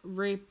has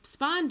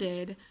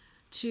responded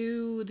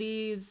to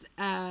this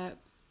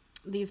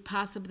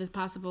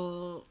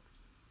possible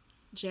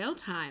jail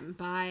time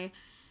by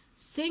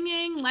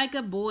singing like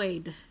a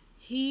Boyd.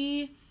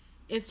 He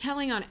is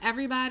telling on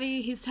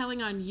everybody. He's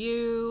telling on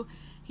you.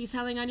 He's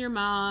telling on your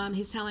mom.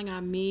 He's telling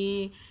on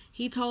me.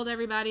 He told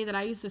everybody that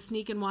I used to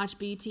sneak and watch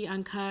BT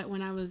Uncut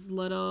when I was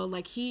little.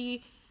 Like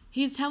he's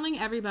telling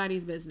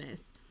everybody's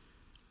business.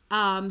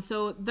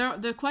 So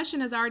the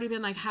question has already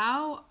been like,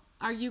 how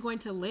are you going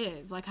to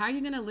live? Like, how are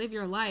you going to live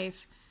your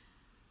life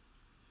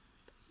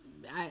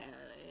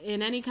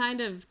in any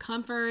kind of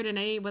comfort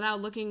and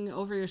without looking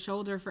over your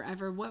shoulder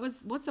forever?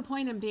 What's the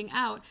point in being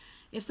out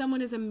if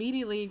someone is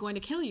immediately going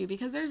to kill you?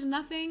 Because there's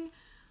nothing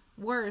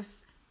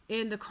worse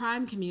in the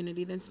crime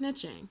community than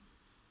snitching.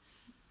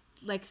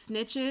 Like,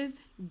 snitches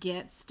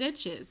get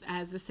stitches,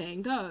 as the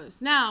saying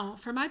goes. Now,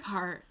 for my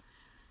part,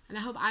 and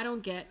I hope I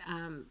don't get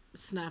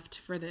snuffed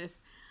for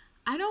this,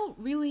 I don't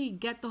really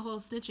get the whole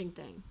snitching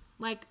thing.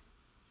 Like,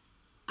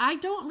 I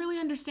don't really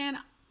understand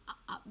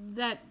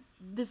that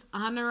this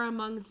honor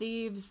among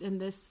thieves in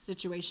this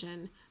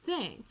situation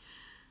thing.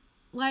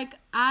 Like,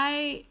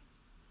 I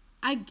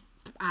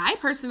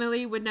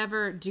personally would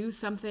never do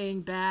something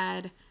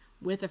bad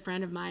with a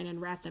friend of mine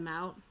and rat them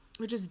out,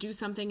 or just do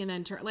something and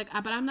then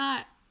but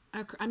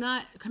I'm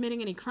not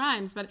committing any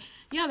crimes. But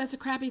yeah, that's a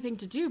crappy thing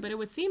to do. But it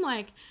would seem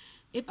like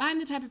if I'm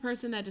the type of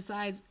person that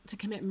decides to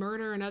commit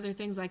murder and other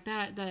things like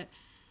that, that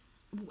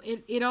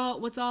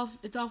it's all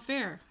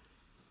fair.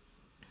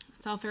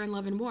 It's all fair in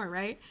love and war,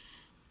 right?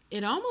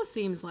 It almost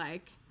seems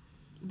like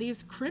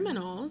these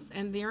criminals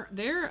and their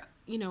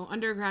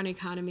underground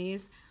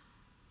economies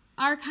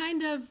are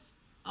kind of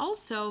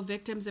also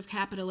victims of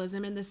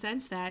capitalism, in the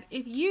sense that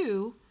if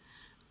you,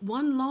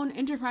 one lone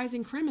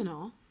enterprising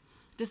criminal,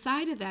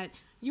 decided that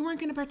you weren't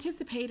going to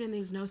participate in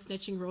these no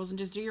snitching rules and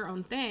just do your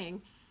own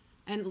thing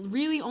and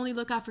really only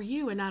look out for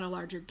you and not a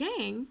larger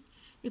gang,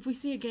 if we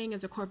see a gang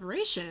as a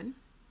corporation,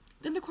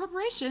 then the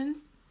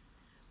corporations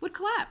would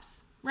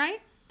collapse, right?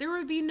 There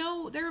would be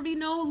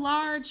no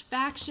large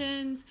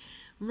factions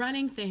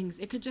running things.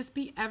 It could just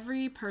be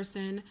every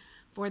person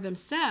for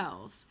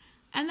themselves.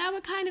 And that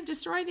would kind of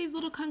destroy these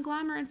little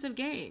conglomerates of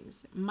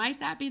gangs. Might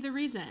that be the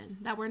reason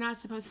that we're not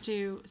supposed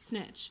to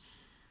snitch?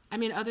 I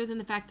mean, other than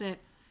the fact that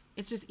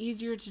it's just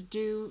easier to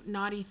do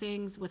naughty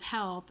things with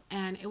help,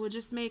 and it would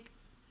just make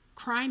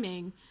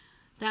criming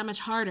that much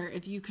harder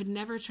if you could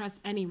never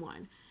trust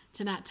anyone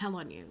to not tell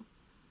on you.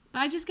 But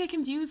I just get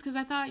confused because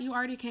I thought you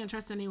already can't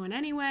trust anyone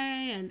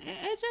anyway, and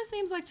it just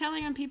seems like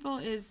telling on people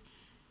is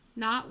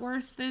not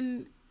worse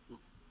than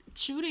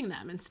shooting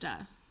them and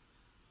stuff.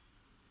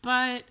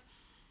 But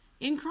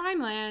in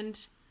crime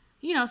land,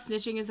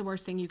 snitching is the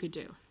worst thing you could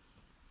do.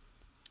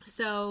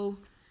 So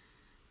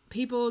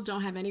people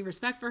don't have any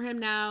respect for him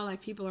now.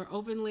 Like, people are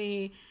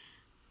openly,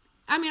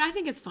 I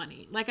think it's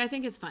funny.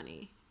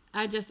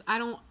 I just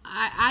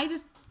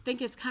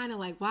think it's kind of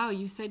like, wow,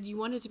 you said you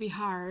wanted to be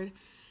hard.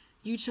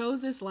 You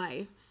chose this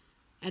life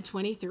at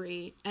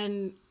 23,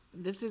 and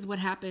this is what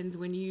happens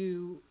when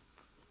you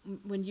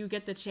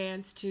get the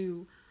chance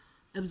to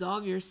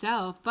absolve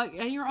yourself.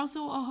 And you're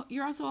also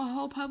a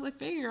whole public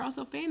figure. You're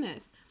also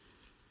famous.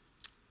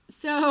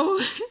 So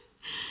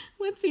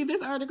let's see.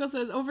 This article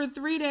says over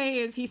 3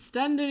 days he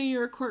stunned a New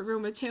York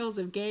courtroom with tales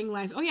of gang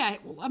life. Oh yeah,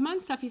 among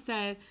stuff he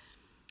said,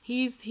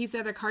 he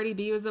said that Cardi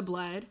B was a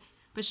blood,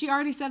 but she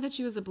already said that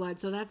she was a blood,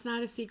 so that's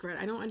not a secret.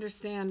 I don't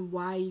understand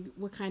why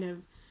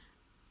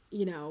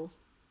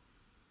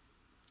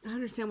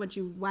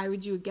why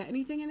would you get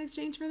anything in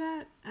exchange for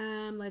that?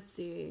 Let's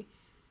see.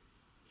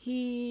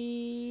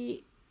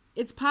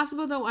 It's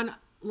possible, though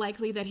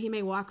unlikely, that he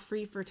may walk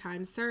free for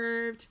time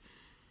served.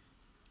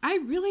 I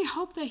really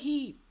hope that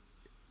he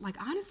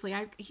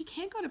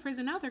can't go to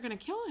prison now. They're going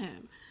to kill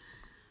him.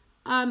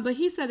 But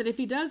he said that if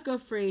he does go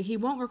free, he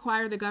won't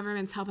require the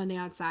government's help on the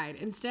outside.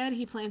 Instead,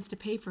 he plans to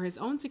pay for his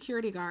own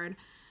security guard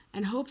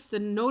and hopes the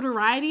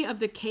notoriety of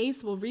the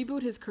case will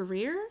reboot his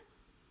career.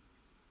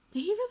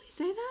 Did he really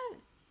say that?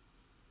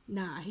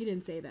 Nah, he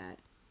didn't say that.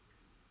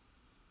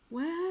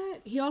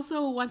 What? He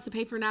also wants to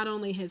pay for not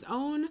only his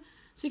own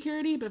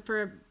security, but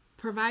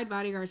provide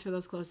bodyguards for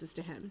those closest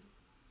to him.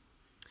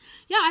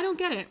 Yeah, I don't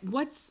get it.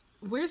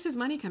 Where's his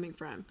money coming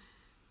from?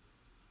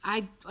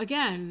 I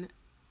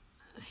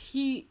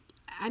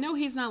know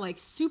he's not like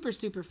super,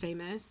 super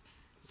famous,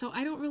 so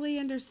I don't really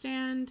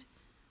understand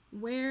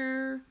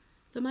where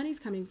the money's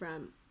coming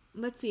from.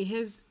 Let's see,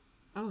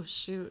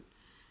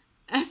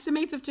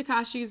 estimates of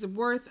Tekashi's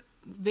worth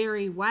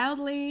vary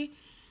wildly.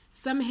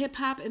 Some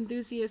hip-hop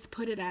enthusiasts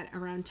put it at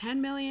around $10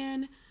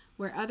 million,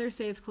 where others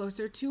say it's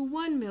closer to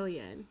 $1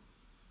 million.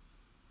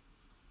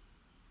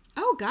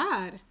 Oh,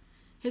 God.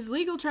 His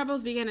legal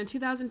troubles began in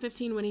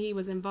 2015 when he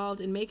was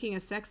involved in making a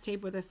sex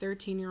tape with a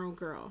 13-year-old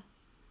girl.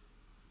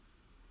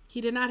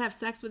 He did not have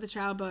sex with the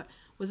child, but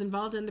was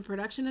involved in the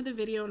production of the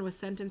video and was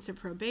sentenced to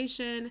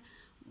probation.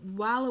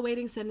 While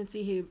awaiting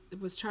sentencing, he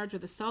was charged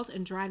with assault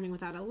and driving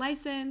without a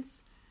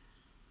license.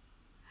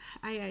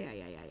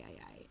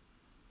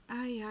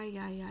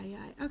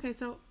 Okay,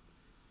 so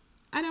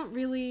I don't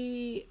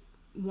really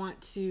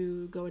want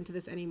to go into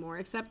this anymore,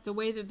 except the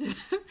way that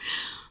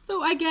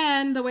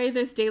the way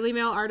this Daily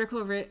Mail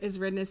article is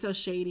written is so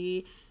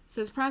shady. It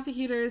says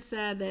prosecutors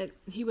said that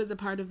he was a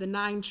part of the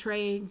 9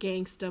 Trey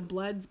Gangsta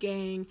Bloods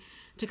gang.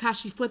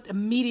 Tekashi flipped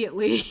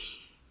immediately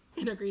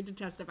and agreed to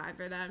testify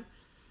for them.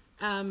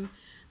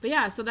 But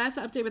yeah, so that's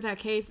the update with that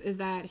case, is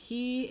that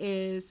he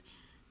is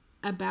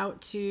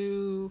about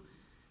to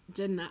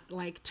did not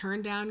like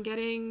turn down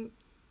getting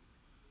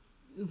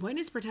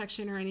witness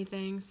protection or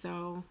anything.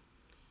 So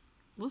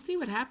we'll see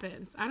what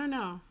happens. I don't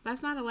know.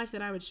 That's not a life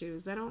that I would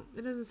choose. It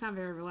doesn't sound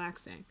very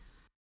relaxing.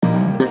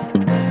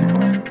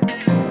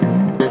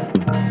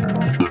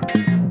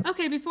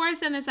 Okay, before I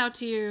send this out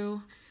to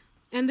you,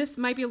 and this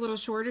might be a little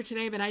shorter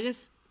today, but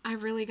I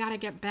really got to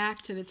get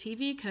back to the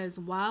TV because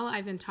while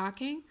I've been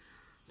talking,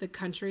 the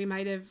country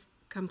might have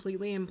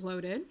completely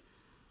imploded.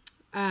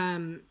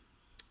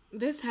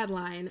 This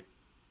headline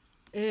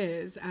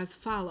is as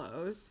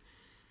follows.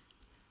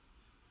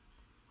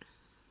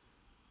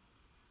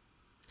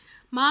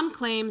 Mom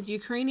claims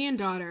Ukrainian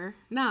daughter,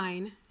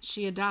 9,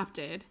 she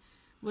adopted,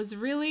 was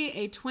really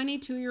a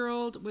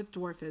 22-year-old with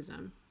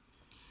dwarfism.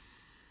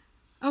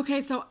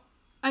 Okay, so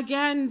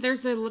again,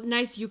 there's a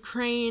nice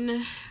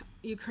Ukraine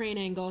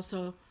angle,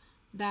 so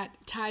that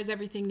ties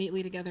everything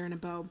neatly together in a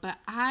bow. But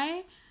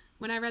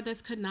when I read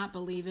this, could not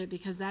believe it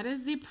because that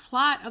is the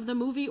plot of the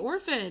movie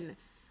Orphan,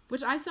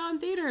 which I saw in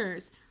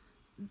theaters.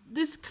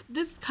 This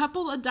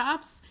couple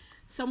adopts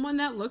someone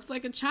that looks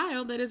like a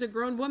child that is a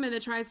grown woman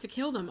that tries to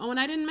kill them. Oh, and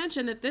I didn't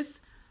mention that this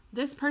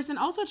person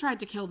also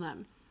tried to kill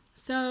them.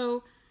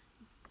 So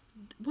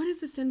what is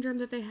the syndrome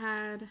that they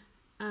had?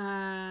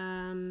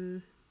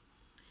 I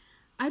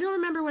don't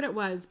remember what it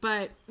was,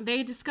 but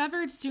they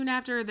discovered soon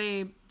after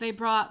they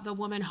brought the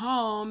woman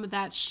home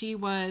that she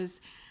was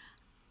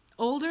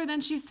older than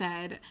she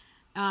said.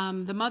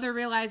 The mother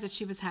realized that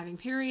she was having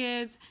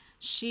periods.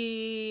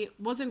 She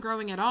wasn't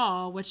growing at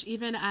all, which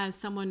even as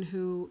someone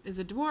who is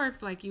a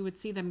dwarf, like you would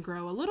see them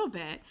grow a little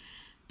bit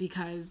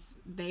because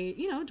they,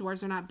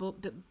 dwarves are not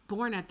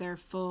born at their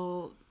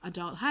full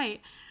adult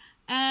height.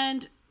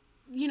 And,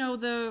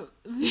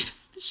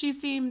 she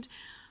seemed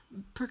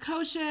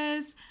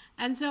precocious.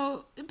 And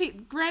so,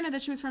 granted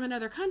that she was from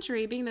another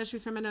country,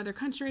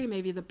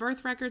 maybe the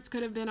birth records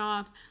could have been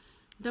off.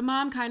 The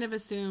mom kind of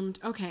assumed,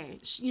 okay,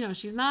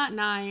 she's not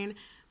 9,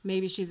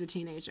 maybe she's a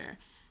teenager.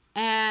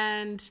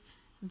 And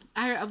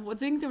I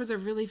think there was a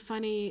really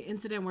funny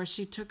incident where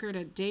she took her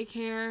to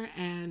daycare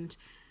and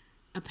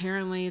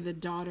apparently the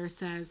daughter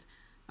says,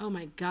 oh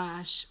my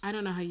gosh, I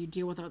don't know how you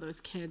deal with all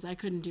those kids. I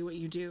couldn't do what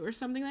you do or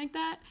something like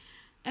that.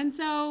 And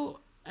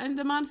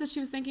the mom says she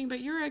was thinking, but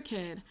you're a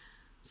kid.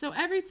 So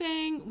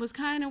everything was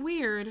kind of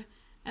weird.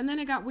 And then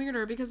it got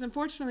weirder because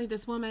unfortunately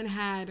this woman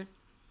had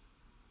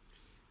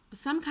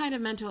some kind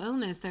of mental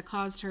illness that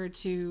caused her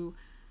to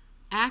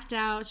act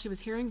out. She was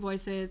hearing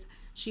voices.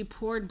 She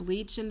poured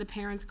bleach in the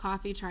parents'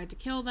 coffee, tried to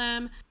kill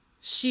them.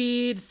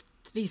 She'd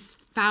be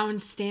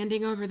found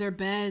standing over their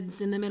beds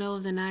in the middle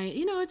of the night.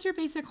 It's your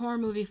basic horror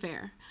movie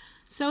fare.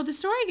 So the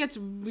story gets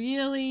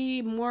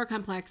really more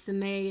complex,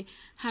 and they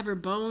have her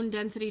bone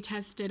density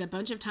tested a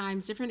bunch of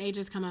times. Different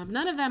ages come up.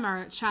 None of them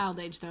are child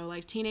age, though,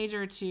 like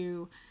teenager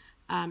to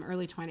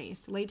early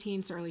 20s, late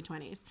teens to early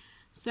 20s.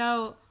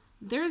 So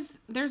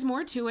there's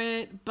more to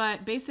it,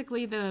 but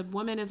basically the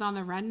woman is on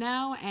the run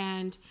now,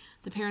 and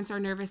the parents are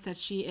nervous that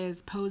she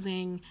is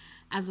posing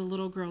as a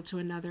little girl to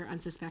another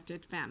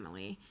unsuspected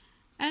family.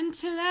 And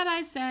to that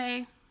I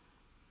say,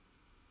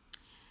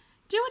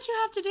 do what you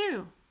have to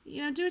do.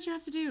 Do what you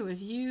have to do.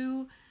 If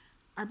you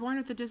are born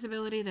with a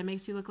disability that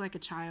makes you look like a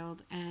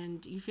child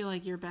and you feel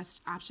like your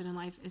best option in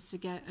life is to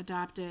get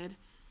adopted,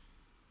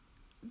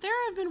 there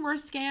have been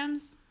worse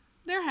scams.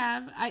 There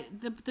have.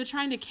 The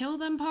trying to kill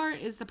them part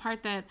is the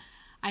part that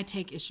I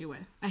take issue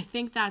with. I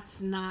think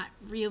that's not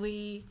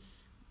really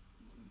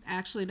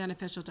actually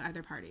beneficial to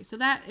either party. So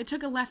that it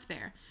took a left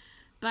there.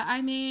 But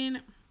I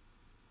mean,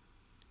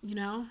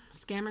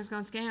 scammers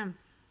gonna scam.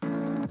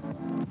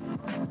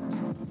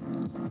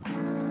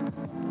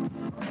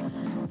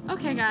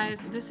 Okay,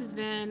 guys, this has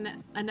been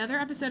another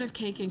episode of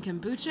Cake and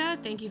Kombucha.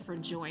 Thank you for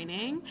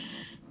joining.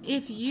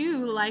 If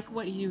you like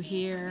what you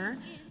hear,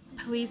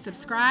 please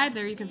subscribe.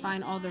 There you can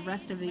find all the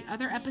rest of the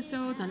other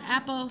episodes on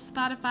Apple,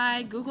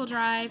 Spotify, Google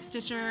Drive,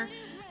 Stitcher.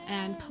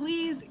 And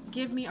please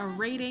give me a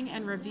rating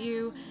and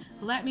review.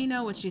 Let me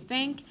know what you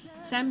think.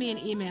 Send me an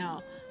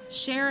email.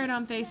 Share it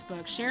on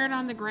Facebook. Share it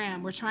on the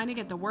gram. We're trying to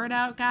get the word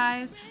out,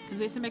 guys, because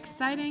we have some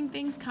exciting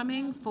things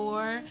coming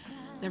for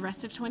the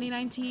rest of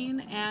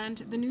 2019 and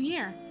the new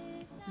year.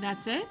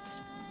 That's it.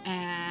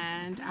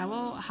 And I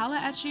will holla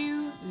at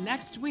you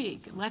next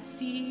week. Let's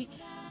see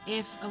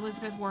if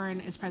Elizabeth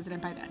Warren is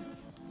president by then.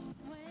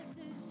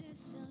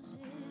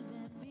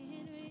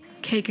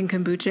 Cake and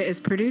Kombucha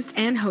is produced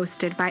and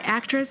hosted by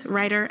actress,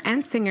 writer,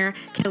 and singer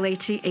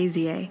Kelechi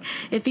Ezie.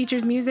 It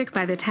features music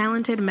by the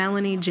talented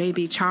Melanie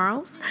J.B.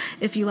 Charles.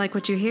 If you like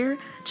what you hear,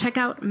 check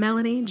out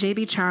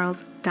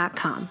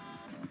MelanieJBCharles.com.